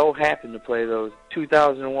just so happened to play those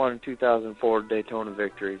 2001 and 2004 Daytona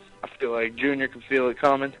victories. I feel like Junior can feel it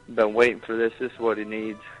coming. Been waiting for this. This is what he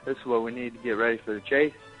needs. This is what we need to get ready for the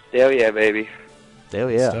chase. Hell yeah, baby. Hell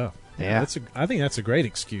yeah. Stuff. Yeah, I think that's a great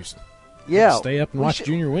excuse. Yeah, stay up and watch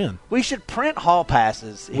Junior win. We should print hall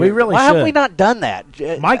passes here. We really Why should. have we not done that?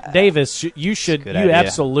 Mike Davis, you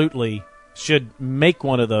absolutely should make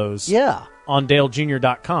one of those. Yeah. On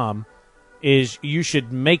DaleJr.com, you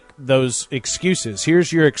should make those excuses.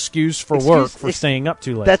 Here's your excuse for work for staying up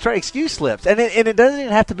too late. That's right, excuse slips. And it doesn't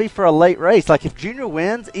even have to be for a late race. Like if Junior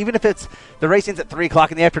wins, even if it's the race ends at 3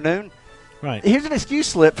 o'clock in the afternoon, right. Here's an excuse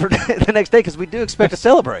slip for the next day because we do expect to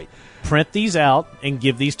celebrate. Print these out and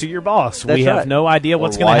give these to your boss. We have no idea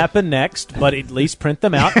what's going to happen next, but at least print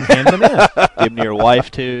them out and hand them in. Give them to your wife,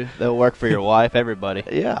 too. They'll work for your wife, everybody.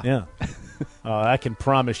 Yeah. Yeah. I can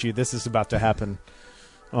promise you this is about to happen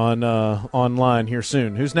on online here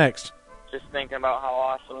soon. Who's next? Just thinking about how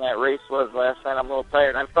awesome that race was last night. I'm a little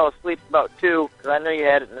tired. I fell asleep about 2 because I knew you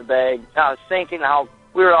had it in the bag. I was thinking how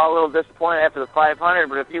we were all a little disappointed after the 500,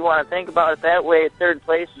 but if you want to think about it that way, third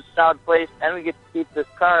place is solid place, and we get to keep this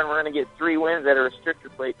car, and we're going to get 3 wins at a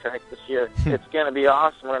restrictor plate track this year. It's going to be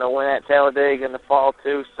awesome. We're going to win at Talladega in the fall,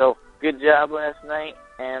 too. So good job last night,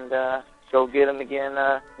 and go get them again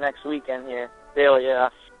next weekend here. Hell yeah.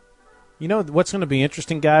 You know, what's going to be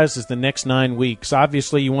interesting, guys, is the next 9 weeks.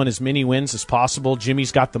 Obviously, you want as many wins as possible.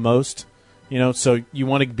 Jimmy's got the most, so you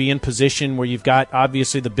want to be in position where you've got,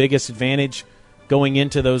 obviously, the biggest advantage going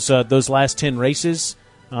into those last 10 races,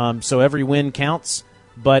 so every win counts.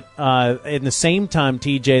 But in the same time,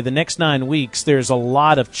 TJ, the next 9 weeks, there's a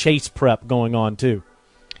lot of chase prep going on, too.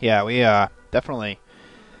 Yeah, we definitely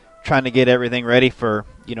trying to get everything ready for,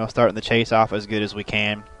 starting the chase off as good as we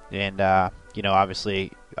can. And,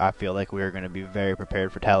 obviously, I feel like we're going to be very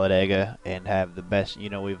prepared for Talladega and have the best.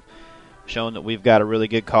 We've shown that we've got a really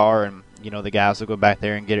good car, and, the guys will go back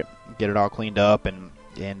there and get it all cleaned up and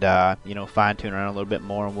fine-tune around a little bit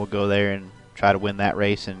more, and we'll go there and try to win that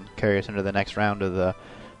race and carry us into the next round of the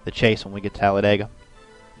the chase when we get to Talladega.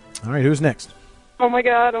 All right, who's next? Oh, my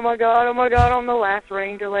God, oh, my God, oh, my God, on the last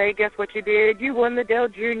rain delay, guess what you did? You won the Dale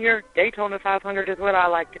Jr. Daytona 500 is what I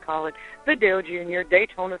like to call it. The Dale Jr.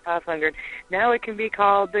 Daytona 500. Now it can be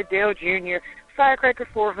called the Dale Jr. Firecracker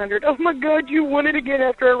 400. Oh, my God, you won it again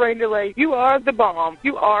after a rain delay. You are the bomb.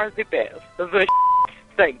 You are the best. The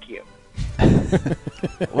Thank you.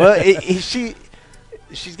 Well,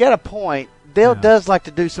 she's got a point. Dale does like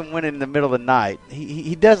to do some winning in the middle of the night.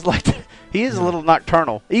 He does like to. He is a little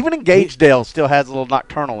nocturnal. Even Engaged Dale still has a little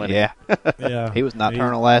nocturnal in him. Yeah. He was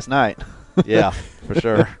nocturnal last night. Yeah, for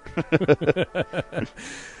sure.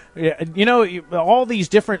 Yeah, you know, all these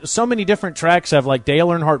so many different tracks have like Dale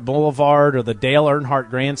Earnhardt Boulevard or the Dale Earnhardt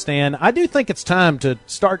Grandstand. I do think it's time to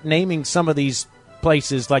start naming some of these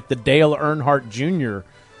places like the Dale Earnhardt Jr.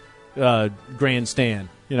 Grandstand,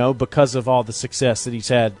 you know, because of all the success that he's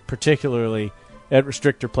had, particularly at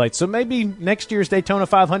restrictor plates. So maybe next year's Daytona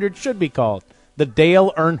 500 should be called the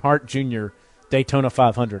Dale Earnhardt Jr. Daytona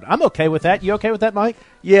 500. I'm okay with that. You okay with that, Mike?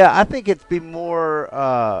 Yeah, I think it'd be more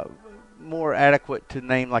adequate to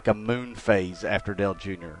name like a moon phase after Dale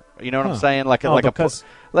Jr. You know what I'm saying? Like you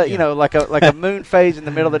know, like a moon phase in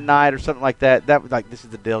the middle of the night or something like that. That was like, this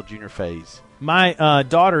is the Dale Jr. phase. My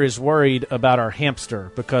daughter is worried about our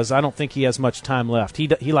hamster because I don't think he has much time left. He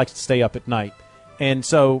likes to stay up at night. And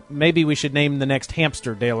so maybe we should name the next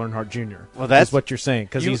hamster Dale Earnhart Jr. Well, that's what you're saying,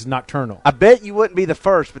 because he's nocturnal. I bet you wouldn't be the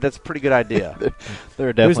first, but that's a pretty good idea. There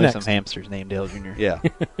are definitely some hamsters named Dale Jr. Yeah.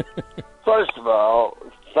 First of all,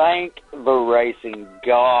 thank the racing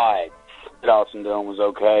gods that Austin Dillon was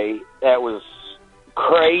okay. That was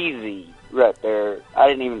crazy right there. I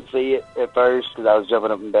didn't even see it at first because I was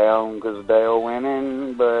jumping up and down because of Dale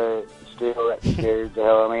winning, but still that scared the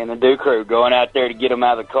hell out of me. And the Duke crew going out there to get him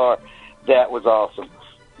out of the car. That was awesome.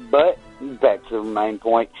 But back to the main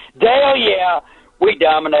point. Dale, yeah, we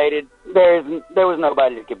dominated. There was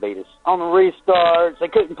nobody that could beat us. On the restarts, they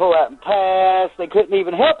couldn't pull out and pass. They couldn't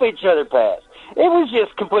even help each other pass. It was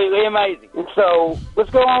just completely amazing. And so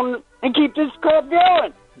let's go on and keep this crap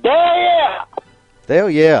going. Dale, yeah. Dale,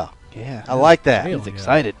 yeah. Yeah. I like that. He's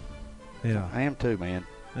excited. Yeah. I am too, man.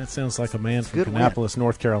 That sounds like a man from Kannapolis,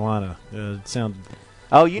 North Carolina. It sounded...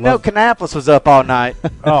 Oh, you know Kannapolis was up all night.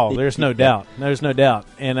 Oh, there's no doubt. There's no doubt.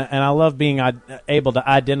 And I love being able to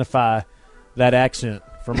identify that accent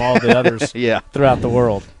from all the others throughout the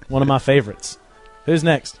world. One of my favorites. Who's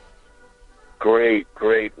next? Great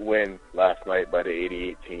win last night by the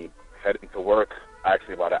 88 team. Heading to work,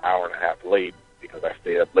 actually about an hour and a half late because I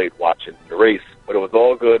stayed up late watching the race. But it was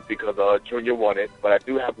all good because Junior won it. But I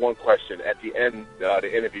do have one question. At the end of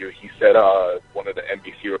the interview, he said, one of the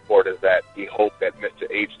NBC reporters, that he hoped that Mr.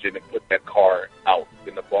 H didn't put that car out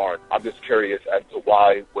in the barn. I'm just curious as to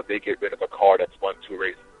why would they get rid of a car that's won 2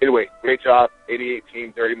 races. Anyway, great job. 88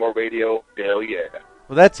 team, 30 more radio. Hell yeah.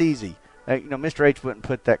 Well, that's easy. Mr. H wouldn't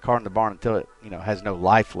put that car in the barn until it, has no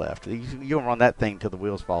life left. You don't run that thing till the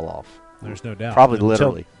wheels fall off. There's no doubt. Probably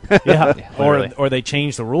literally. Yeah, or they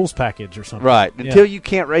change the rules package or something. Right. Until you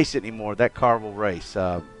can't race it anymore, that car will race.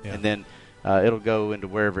 And then it'll go into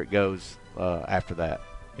wherever it goes after that.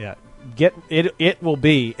 Yeah. It will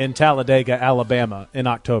be in Talladega, Alabama in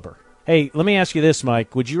October. Hey, let me ask you this,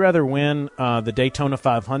 Mike. Would you rather win the Daytona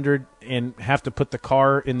 500 and have to put the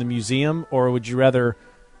car in the museum, or would you rather,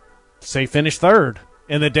 say, finish third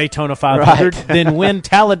in the Daytona 500, then win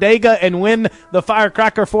Talladega and win the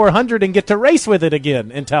Firecracker 400 and get to race with it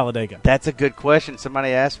again in Talladega? That's a good question. Somebody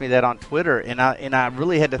asked me that on Twitter, and I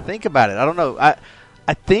really had to think about it. I don't know.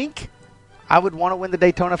 I think I would want to win the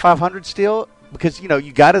Daytona 500 still because you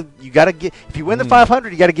gotta get, if you win the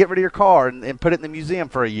 500, you got to get rid of your car and put it in the museum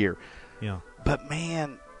for a year. Yeah. But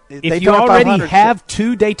man, if you already have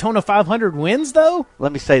 2 Daytona 500 wins, though,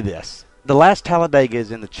 let me say this: the last Talladega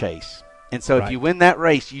is in the chase. And so if you win that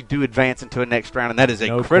race, you do advance into a next round, and that is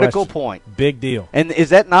a critical point. Big deal. And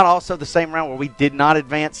is that not also the same round where we did not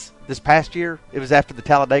advance this past year? It was after the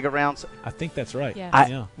Talladega rounds. I think that's right.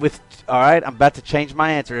 Yeah. All right, I'm about to change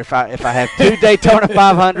my answer. If I have 2 Daytona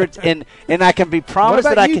 500s and I can be promised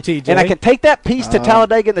that I can TJ? and I can take that piece to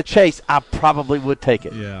Talladega in the chase, I probably would take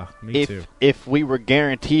it. Yeah, me too. If we were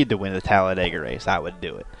guaranteed to win the Talladega race, I would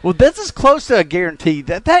do it. Well, this is close to a guarantee.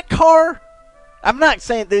 That car. I'm not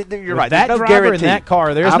saying that you're right. That there's no driver guarantee. in that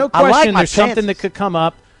car, there's no question. There's something that could come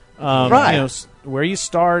up. Right. Where you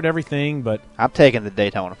start, everything. But I'm taking the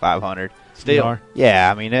Daytona 500. Still.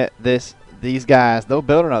 Yeah, I mean these guys, they'll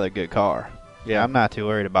build another good car. Yeah, I'm not too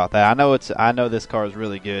worried about that. I know this car is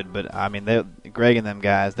really good, but I mean Greg and them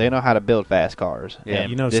guys, they know how to build fast cars. Yeah, And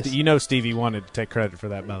you know, Stevie wanted to take credit for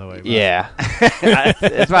that, by the way. Right? Yeah.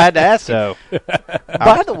 That's why I had to ask. So,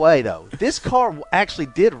 by the way, though, this car actually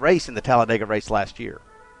did race in the Talladega race last year.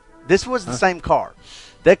 This was the same car.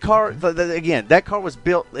 That car, again, that car was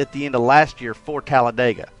built at the end of last year for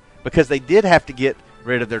Talladega because they did have to get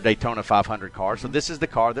rid of their Daytona 500 car. So this is the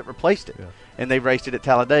car that replaced it, and they raced it at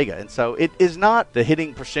Talladega. And so it is not the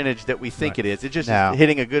hitting percentage that we think it is. It's just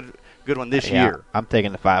hitting a good one this year. I'm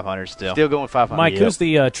taking the 500 still. Still going 500. Mike, who's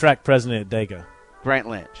the track president at Dega? Grant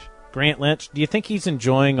Lynch. Grant Lynch. Do you think he's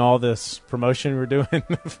enjoying all this promotion we're doing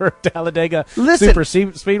for Talladega Listen,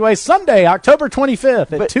 Super Speedway Sunday, October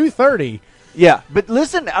 25th at 2:30? Yeah, but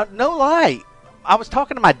listen, no lie. I was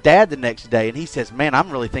talking to my dad the next day, and he says, "Man, I'm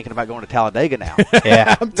really thinking about going to Talladega now."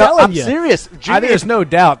 Yeah, I'm telling you, I'm serious. There's no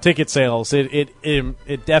doubt ticket sales.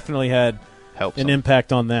 It definitely had an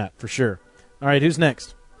impact on that for sure. All right, who's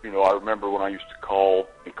next? You know, I remember when I used to call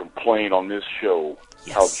and complain on this show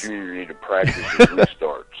how Junior needed to practice his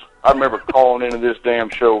restarts. I remember calling into this damn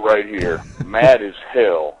show right here, mad as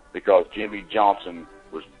hell because Jimmy Johnson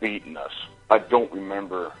was beating us. I don't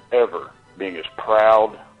remember ever being as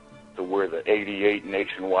proud to wear the 88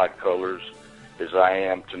 nationwide colors as I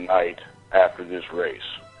am tonight after this race.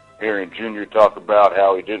 Hearing Junior talk about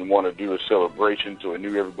how he didn't want to do a celebration so he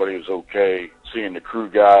knew everybody was okay, seeing the crew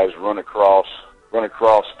guys run across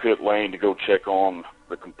pit lane to go check on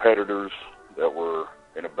the competitors that were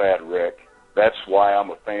in a bad wreck. That's why I'm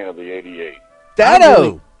a fan of the 88.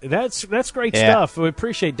 Dado! That's great stuff. We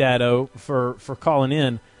appreciate Dado for calling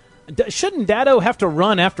in. Shouldn't Dado have to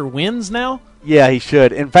run after wins now? Yeah, he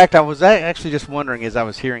should. In fact, I was actually just wondering as I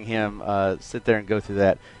was hearing him sit there and go through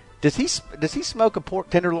that. Does he smoke a pork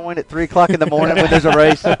tenderloin at 3 o'clock in the morning when there's a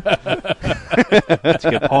race? That's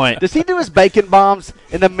a good point. Does he do his bacon bombs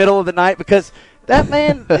in the middle of the night? Because that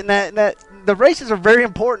man and that the races are very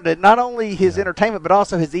important to not only his entertainment but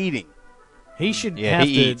also his eating. He should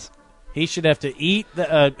He should have to eat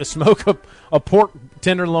smoke a pork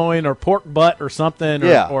tenderloin or pork butt or something,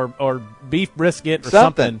 or beef brisket or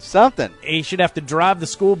something. He should have to drive the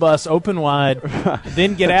school bus open wide,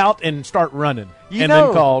 then get out and start running, then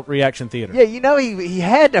call Reaction Theater. Yeah, he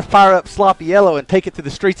had to fire up Sloppy Yellow and take it to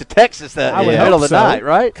the streets of Texas in the middle of the night,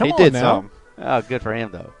 right? Come he on did now. Oh, good for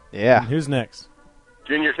him, though. Yeah. And who's next?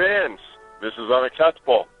 Junior fans, this is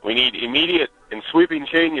unacceptable. We need immediate and sweeping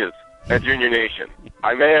changes at Junior Nation.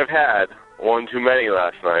 I may have had one too many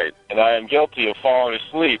last night, and I am guilty of falling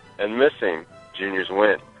asleep and missing Junior's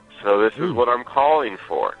win. So this is what I'm calling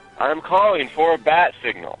for. I'm calling for a bat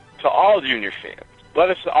signal to all Junior fans.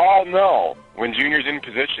 Let us all know when Junior's in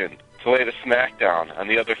position to lay the smackdown on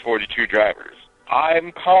the other 42 drivers.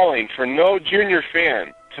 I'm calling for no Junior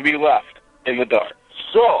fan to be left in the dark.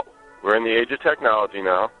 So, we're in the age of technology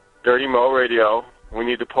now. Dirty Mo Radio, we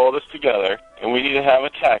need to pull this together, and we need to have a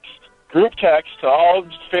group text to all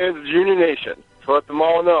fans of Junior Nation to let them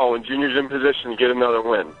all know when Junior's in position to get another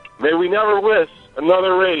win. May we never miss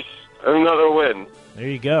another race and another win. There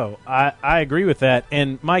you go. I agree with that.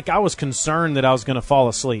 And, Mike, I was concerned that I was going to fall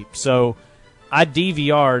asleep, so I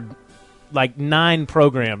DVR'd like 9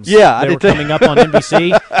 programs that were coming up on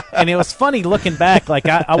NBC. And it was funny looking back. Like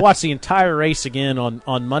I watched the entire race again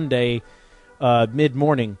on Monday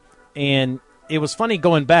mid-morning, and it was funny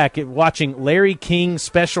going back watching Larry King's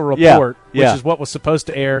special report, which is what was supposed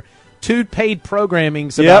to air, 2 paid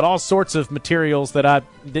programmings about all sorts of materials that I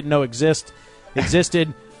didn't know existed.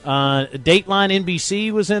 Dateline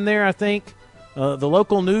NBC was in there, I think. The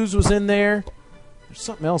local news was in there. There's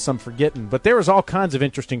something else I'm forgetting. But there was all kinds of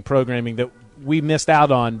interesting programming that we missed out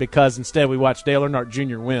on because instead we watched Dale Earnhardt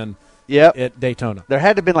Jr. win at Daytona. There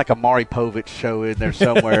had to have been like a Maury Povich show in there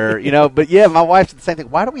somewhere, But, my wife said the same thing.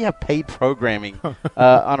 Why do we have paid programming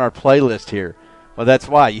on our playlist here? Well, that's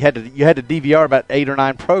why. You had to DVR about 8 or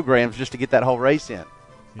 9 programs just to get that whole race in.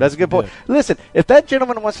 That's a good point. Listen, if that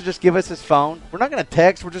gentleman wants to just give us his phone, we're not going to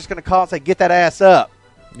text. We're just going to call and say, get that ass up.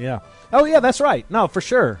 Yeah. Oh, yeah, that's right. No, for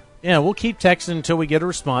sure. Yeah, we'll keep texting until we get a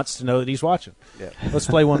response to know that he's watching. Yeah. Let's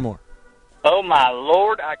play one more. Oh, my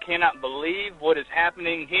Lord, I cannot believe what is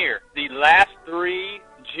happening here. The last 3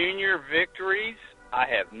 Junior victories I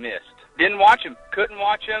have missed. Didn't watch them. Couldn't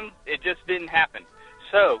watch them. It just didn't happen.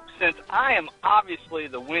 So, since I am obviously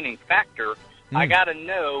the winning factor, I got to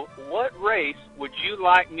know, what race would you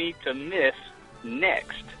like me to miss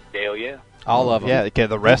next, Dahlia? All of them. Yeah, okay,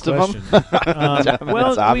 the rest of them?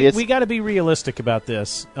 Well, we got to be realistic about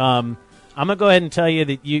this. I'm going to go ahead and tell you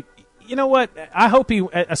that you know what? I hope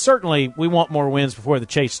certainly we want more wins before the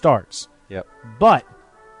chase starts. Yep. But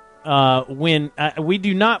when we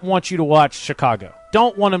do not want you to watch Chicago.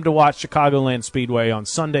 don't want him to watch Chicagoland Speedway on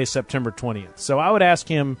Sunday, September 20th. So I would ask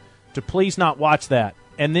him to please not watch that.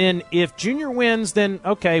 And then if Junior wins, then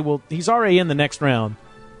okay, well, he's already in the next round.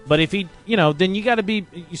 But if he, then you got to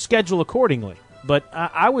you schedule accordingly. But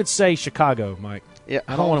I would say Chicago, Mike. Yeah,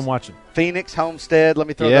 I don't want him watching. Phoenix, Homestead, let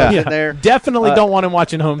me throw those in there. Definitely don't want him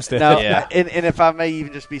watching Homestead. No, and if I may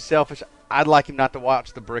even just be selfish, I'd like him not to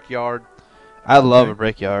watch the Brickyard. I love a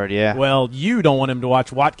Brickyard, yeah. Well, you don't want him to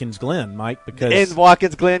watch Watkins Glen, Mike, because in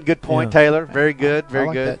Watkins Glen, good point, Taylor. Very good, very I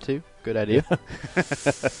like good. that too. Good idea.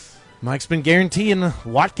 Mike's been guaranteeing a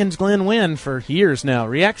Watkins Glen win for years now.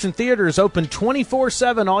 Reaction Theater is open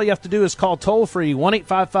 24/7. All you have to do is call toll-free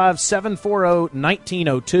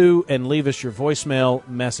 1-855-740-1902 and leave us your voicemail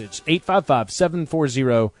message,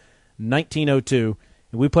 855-740-1902.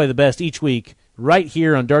 And we play the best each week right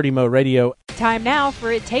here on Dirty Mo Radio. Time now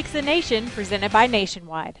for It Takes a Nation, presented by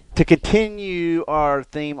Nationwide. To continue our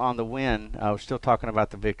theme on the win, we're still talking about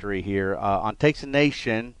the victory here. On Takes a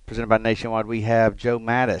Nation, presented by Nationwide, we have Joe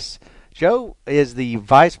Mattis. Joe is the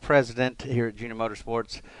vice president here at Junior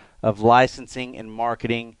Motorsports of licensing and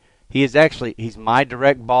marketing. He's my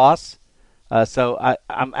direct boss, so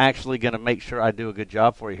I'm actually going to make sure I do a good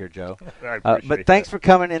job for you here, Joe. I appreciate but thanks for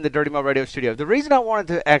coming in the Dirty Mo Radio studio. The reason I wanted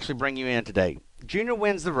to actually bring you in today, Junior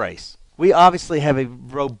wins the race. We obviously have a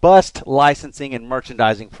robust licensing and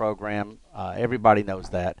merchandising program. Everybody knows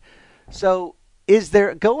that. So is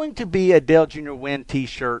there going to be a Dale Jr. Win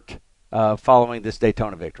T-shirt following this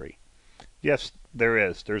Daytona victory? Yes, there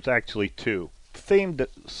is. There's actually two. Themed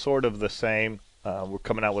sort of the same. We're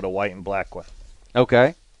coming out with a white and black one.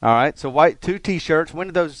 Okay. All right. So two T-shirts.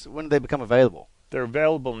 When do they become available? They're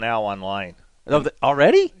available now online. Oh,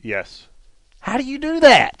 already? Yes. How do you do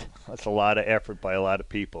that? That's a lot of effort by a lot of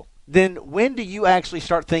people. Then when do you actually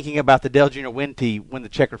start thinking about the Dale Jr. Win Tee when the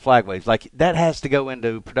checkered flag waves? Like, that has to go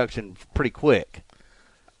into production pretty quick.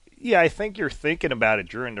 Yeah, I think you're thinking about it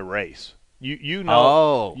during the race. You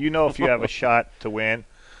know if you have a shot to win,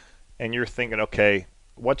 and you're thinking, okay,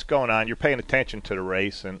 what's going on? You're paying attention to the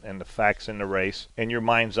race and the facts in the race, and your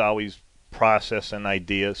mind's always processing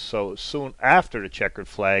ideas. So soon after the checkered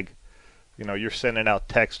flag, you're sending out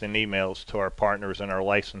texts and emails to our partners and our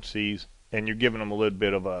licensees, and you're giving them a little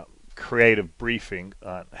bit of a creative briefing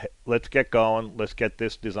on, hey, let's get going, let's get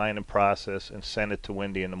this design and process, and send it to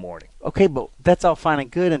Wendy in the morning. Okay, but that's all fine and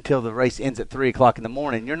good until the race ends at 3 o'clock in the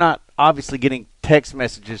morning. You're not obviously getting text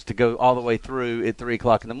messages to go all the way through at 3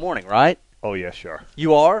 o'clock in the morning, right? Oh, yes, sure.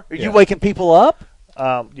 You are? Are Yeah. you waking people up?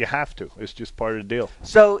 You have to. It's just part of the deal.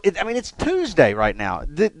 So, it's Tuesday right now.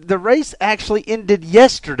 The race actually ended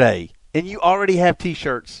yesterday, and you already have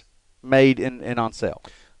T-shirts made and on sale.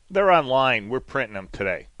 They're online. We're printing them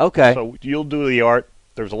today. Okay. So you'll do the art.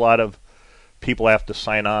 There's a lot of people have to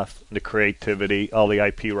sign off, the creativity, all the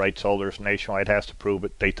IP rights holders. Nationwide has to prove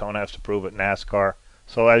it. Daytona has to prove it. NASCAR.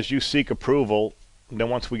 So as you seek approval, then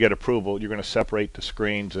once we get approval, you're going to separate the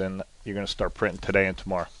screens and you're going to start printing today and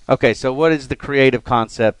tomorrow. Okay, so what is the creative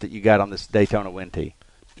concept that you got on this Daytona Win Tee?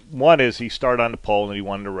 One is he started on the pole and he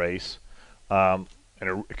won the race, and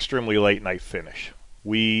an extremely late night finish.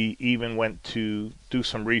 We even went to do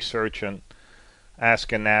some research and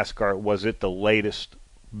asking NASCAR, was it the latest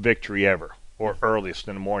victory ever or earliest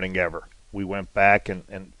in the morning ever? We went back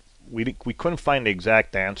and we couldn't find the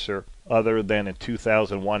exact answer other than in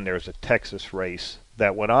 2001 there was a Texas race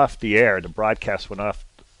that went off the air. The broadcast went off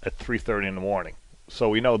at 3:30 in the morning. So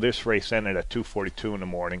we know this race ended at 2:42 in the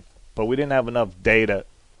morning, but we didn't have enough data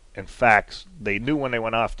and facts. They knew when they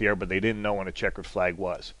went off the air, but they didn't know when a checkered flag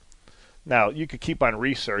was. Now, you could keep on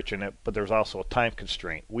researching it, but there's also a time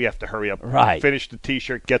constraint. We have to hurry up, right, finish the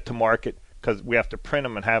T-shirt, get to market, because we have to print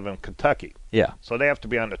them and have them in Kentucky. Yeah. So they have to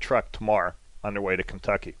be on the truck tomorrow on their way to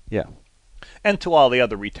Kentucky. Yeah. And to all the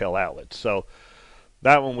other retail outlets. So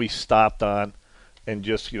that one we stopped on and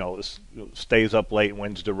just, stays up late and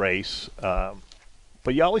wins the race.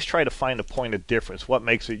 But you always try to find a point of difference, what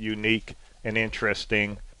makes it unique and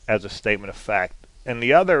interesting as a statement of fact. And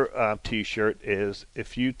the other T-shirt is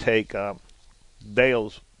if you take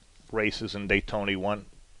Dale's races in Daytona, he won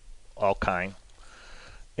all kind,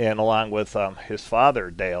 and along with his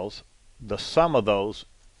father Dale's, the sum of those,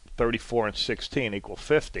 34 and 16 equal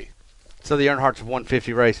 50. So the Earnhardts have won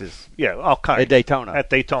 50 races. Yeah, all kind. At Daytona.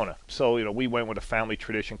 At Daytona. So we went with a family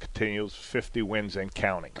tradition continues, 50 wins and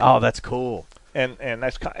counting. Oh, that's cool. And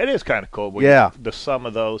it is kind of cool. Yeah. The sum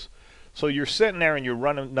of those. So you're sitting there and you're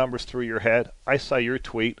running numbers through your head. I saw your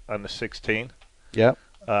tweet on the 16. Yep.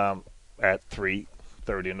 At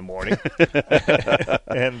 3:30 in the morning.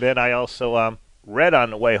 And then I also read on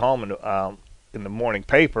the way home in the morning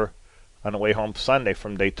paper on the way home Sunday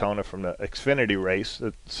from Daytona from the Xfinity race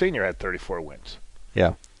that Senior had 34 wins.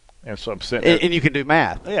 Yeah. And so I'm sitting there. And you can do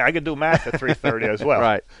math. Yeah, I could do math at 3:30 as well.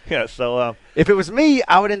 Right. Yeah. So if it was me,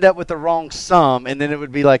 I would end up with the wrong sum, and then it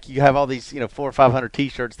would be like you have all these 400 or 500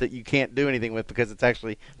 T-shirts that you can't do anything with because it's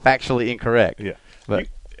actually factually incorrect. Yeah. But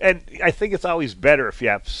and I think it's always better if you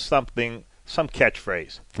have some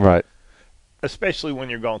catchphrase. Right. Especially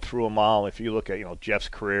when you're going through them all. If you look at Jeff's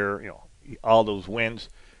career, all those wins,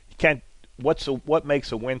 you can't. What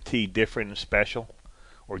makes a win tee different and special?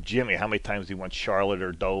 Or Jimmy, how many times he won Charlotte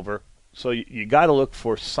or Dover? So you got to look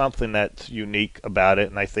for something that's unique about it,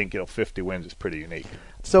 and I think 50 wins is pretty unique.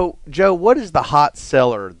 So, Joe, what is the hot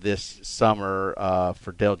seller this summer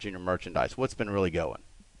for Dale Jr. merchandise? What's been really going?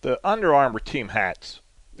 The Under Armour team hats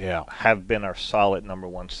have been our solid number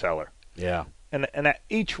one seller. Yeah. And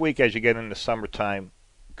each week as you get into summertime,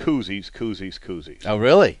 koozies. Oh,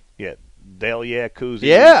 really? Yeah. Dale, koozies.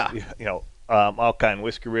 Yeah. All kind,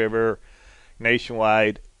 Whiskey River,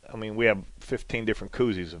 Nationwide. I mean, we have 15 different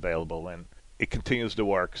koozies available, and it continues to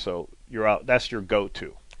work. So you're out. That's your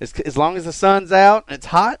go-to. As long as the sun's out and it's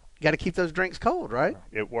hot, you got to keep those drinks cold, right?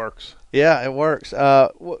 It works. Yeah, it works.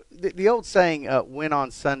 The old saying, "Win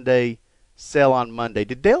on Sunday, sell on Monday."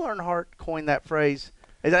 Did Dale Earnhardt coin that phrase?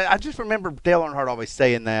 I just remember Dale Earnhardt always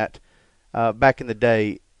saying that back in the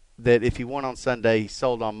day. That if he won on Sunday, he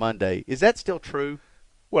sold on Monday. Is that still true?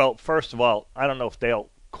 Well, first of all, I don't know if Dale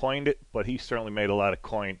coined it, but he certainly made a lot of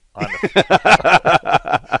coin on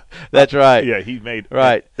the. That's right. Yeah, he made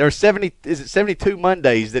right. There are 72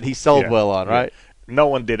 Mondays that he sold well on, right? Yeah. No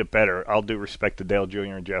one did it better. All due respect to Dale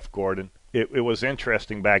Jr. and Jeff Gordon. It was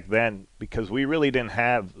interesting back then because we really didn't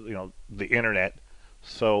have the internet.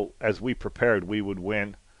 So as we prepared, we would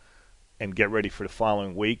win and get ready for the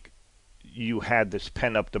following week. You had this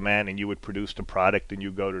pent-up demand, and you would produce the product, and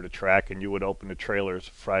you go to the track, and you would open the trailers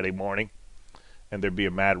Friday morning, and there'd be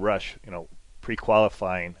a mad rush,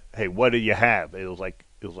 pre-qualifying. Hey, what do you have? It was like,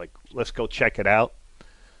 let's go check it out.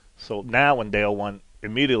 So now when Dale won,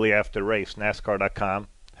 immediately after the race, NASCAR.com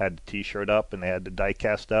had the T-shirt up, and they had the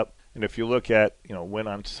diecast up. And if you look at, win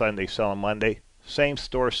on Sunday, sell on Monday, same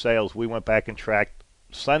store sales. We went back and tracked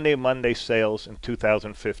Sunday, Monday sales in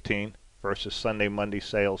 2015 versus Sunday, Monday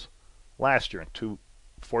sales last year in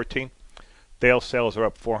 2014, Dale sales are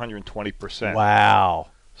up 420%. Wow.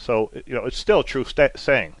 So, it's still a true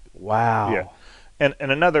saying. Wow. Yeah. And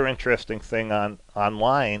another interesting thing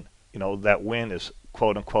online, that win is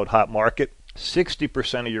quote-unquote hot market.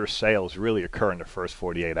 60% of your sales really occur in the first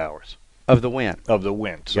 48 hours. Of the win. Of the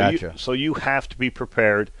win. So gotcha. So you have to be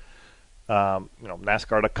prepared.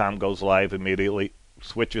 NASCAR.com goes live immediately,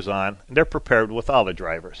 switches on, and they're prepared with all the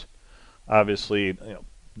drivers. Obviously,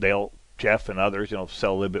 Dale, Jeff, and others,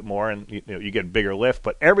 sell a little bit more, and you get a bigger lift.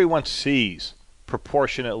 But everyone sees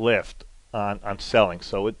proportionate lift on selling,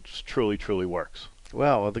 so it truly works.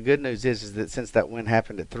 Well, the good news is that since that win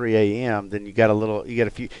happened at 3 a.m., then you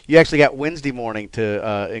actually got Wednesday morning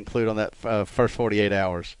to include on that first 48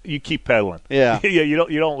 hours. You keep pedaling. Yeah. Yeah. You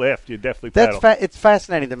don't lift. You definitely pedal. It's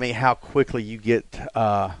fascinating to me how quickly you get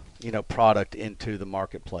product into the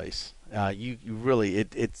marketplace. You really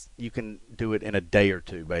you can do it in a day or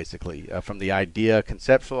two, basically, from the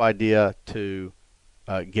conceptual idea to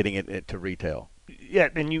getting it to retail. Yeah,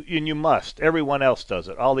 and you must. Everyone else does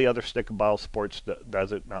it. All the other stick-and-ball sports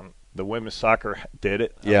does it. The women's soccer did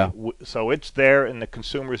it. Yeah. So it's there, and the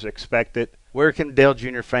consumers expect it. Where can Dale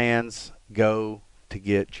Jr. fans go to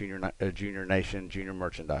get Junior Nation Junior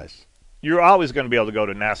merchandise? You're always going to be able to go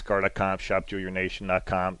to NASCAR.com,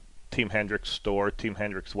 shopjuniornation.com, Team Hendricks store, Team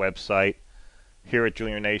Hendricks website, here at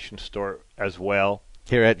Junior Nation store as well.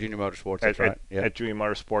 Here at Junior Motorsports, that's right. Yep. At Junior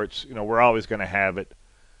Motorsports, we're always going to have it.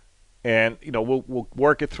 And, we'll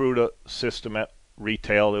work it through the system at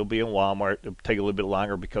retail. It'll be in Walmart. It'll take a little bit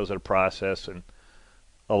longer because of the process. And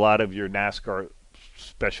a lot of your NASCAR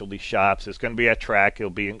specialty shops, it's going to be at track. It'll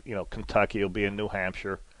be in, Kentucky. It'll be in New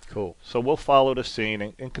Hampshire. Cool. So we'll follow the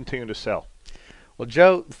scene and continue to sell. Well,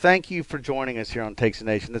 Joe, thank you for joining us here on Takes a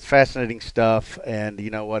Nation. That's fascinating stuff. And you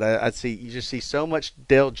know what? You just see so much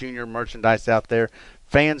Dale Jr. merchandise out there.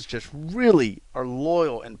 Fans just really are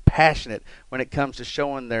loyal and passionate when it comes to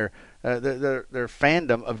showing their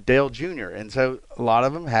fandom of Dale Jr. And so a lot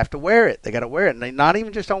of them have to wear it. They got to wear it, and they not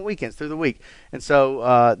even just on weekends, through the week. And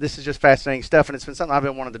so this is just fascinating stuff, and it's been something I've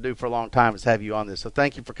been wanting to do for a long time, is have you on this. So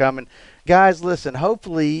thank you for coming. Guys, listen,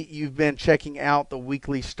 hopefully you've been checking out the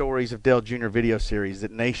weekly Stories of Dale Jr. video series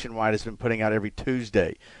that Nationwide has been putting out every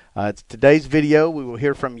Tuesday. It's today's video. We will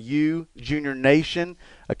hear from you, Junior Nation.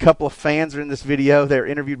 A couple of fans are in this video. They're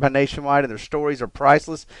interviewed by Nationwide, and their stories are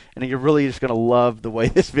priceless. And you're really just going to love the way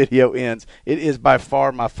this video ends. It is by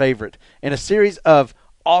far my favorite. In a series of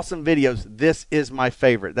awesome videos, this is my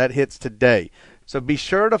favorite. That hits today. So be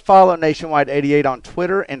sure to follow Nationwide 88 on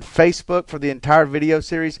Twitter and Facebook for the entire video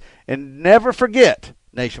series. And never forget,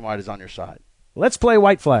 Nationwide is on your side. Let's play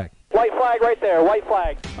White Flag. White flag right there, white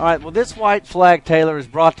flag. All right, well, this White Flag, Taylor, is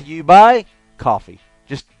brought to you by coffee.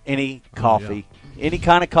 Just any coffee. Any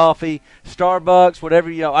kind of coffee, Starbucks, whatever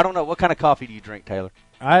you know. I don't know. What kind of coffee do you drink, Taylor?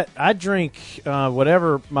 I drink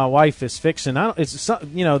whatever my wife is fixing.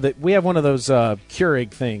 That we have one of those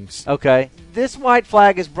Keurig things. Okay. This White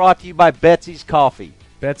Flag is brought to you by Betsy's Coffee.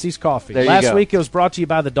 Betsy's Coffee. There you Last go. week it was brought to you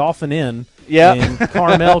by the Dolphin Inn in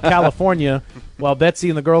Carmel, California, while Betsy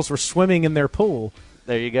and the girls were swimming in their pool.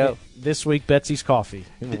 There you go. This week, Betsy's Coffee,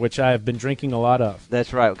 which I have been drinking a lot of.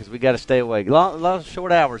 That's right, because we got to stay awake. A lot of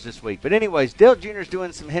short hours this week. But anyways, Dale Jr. is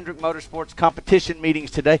doing some Hendrick Motorsports competition meetings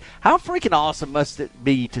today. How freaking awesome must it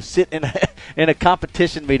be to sit in a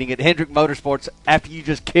competition meeting at Hendrick Motorsports after you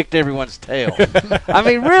just kicked everyone's tail? I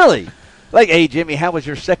mean, really? Like, hey, Jimmy, how was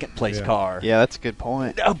your second place car? Yeah, that's a good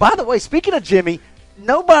point. Oh, by the way, speaking of Jimmy,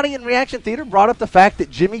 nobody in Reaction Theater brought up the fact that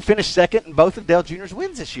Jimmy finished second in both of Dale Jr.'s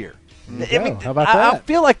wins this year. I mean, how about that? I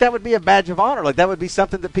feel like that would be a badge of honor. Like, that would be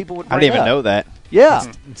something that people would bring I didn't even up. know that. Yeah.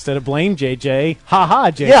 Instead of blame JJ,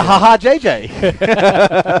 ha-ha JJ. Yeah, ha-ha JJ.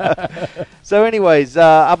 So anyways,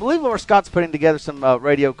 I believe Laura Scott's putting together some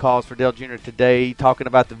radio calls for Dale Jr. today talking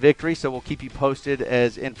about the victory, so we'll keep you posted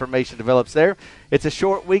as information develops there. It's a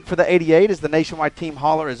short week for the 88 as the Nationwide team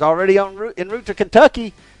hauler is already en route to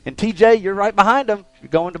Kentucky. And TJ, you're right behind them. You're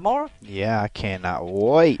going tomorrow? Yeah, I cannot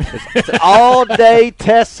wait. It's an all-day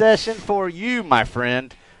test session for you, my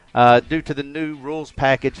friend, due to the new rules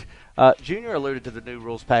package. Junior alluded to the new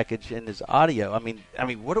rules package in his audio. I mean,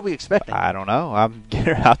 what are we expecting? I don't know.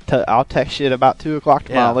 I'll text you at about 2 o'clock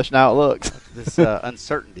tomorrow. Yeah. Let you know how it looks. This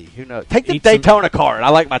uncertainty. Who knows? Take the Daytona card. I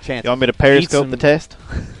like my chances. You want me to periscope the test?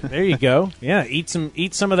 There you go. Yeah, eat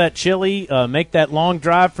some of that chili. Make that long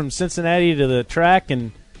drive from Cincinnati to the track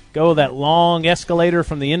and go that long escalator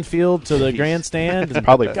from the infield to the grandstand. It's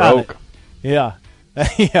probably broke. Yeah.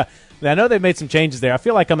 Yeah. I know they've made some changes there. I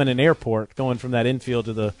feel like I'm in an airport going from that infield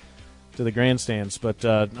to the grandstands, but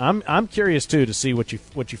I'm curious too to see what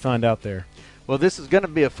you find out there. Well, this is going to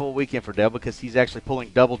be a full weekend for Dale because he's actually pulling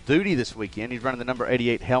double duty this weekend. He's running the number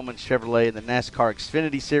 88 Hellman Chevrolet in the NASCAR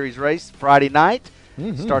Xfinity Series race Friday night.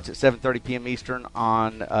 Mm-hmm. Starts at 7:30 p.m. Eastern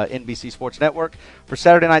on NBC Sports Network. For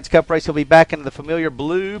Saturday night's Cup race, he'll be back into the familiar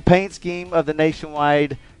blue paint scheme of the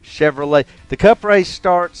Nationwide Chevrolet. The Cup race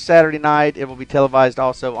starts Saturday night. It will be televised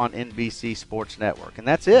also on NBC Sports Network, and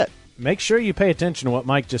that's it. Make sure you pay attention to what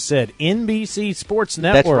Mike just said. NBC Sports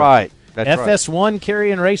Network. That's right. FS1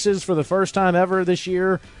 carrying races for the first time ever this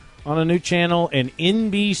year on a new channel, and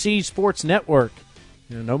NBC Sports Network.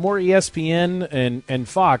 No more ESPN and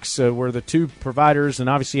Fox were the two providers, and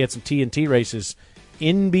obviously had some TNT races.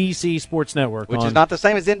 NBC Sports Network. Which is not the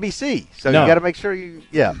same as NBC, so you got to make sure you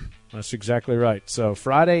 – yeah. That's exactly right. So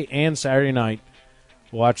Friday and Saturday night,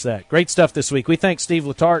 watch that. Great stuff this week. We thank Steve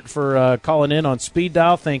Letarte for calling in on Speed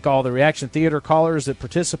Dial. Thank all the Reaction Theater callers that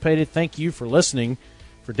participated. Thank you for listening.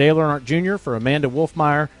 For Dale Earnhardt Jr., for Amanda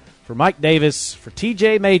Wolfmeyer, for Mike Davis, for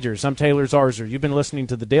TJ Majors, I'm Taylor Zarzer. You've been listening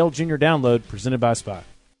to the Dale Jr. Download presented by Spy.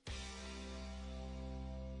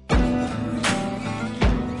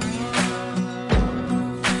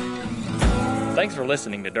 Thanks for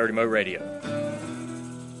listening to Dirty Mo Radio.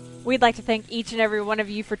 We'd like to thank each and every one of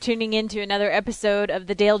you for tuning in to another episode of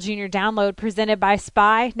the Dale Jr. Download presented by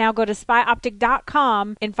Spy. Now go to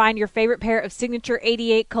spyoptic.com and find your favorite pair of Signature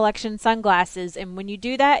 88 collection sunglasses. And when you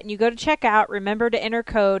do that and you go to checkout, remember to enter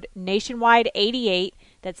code Nationwide88.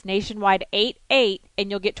 That's Nationwide 88,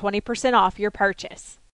 and you'll get 20% off your purchase.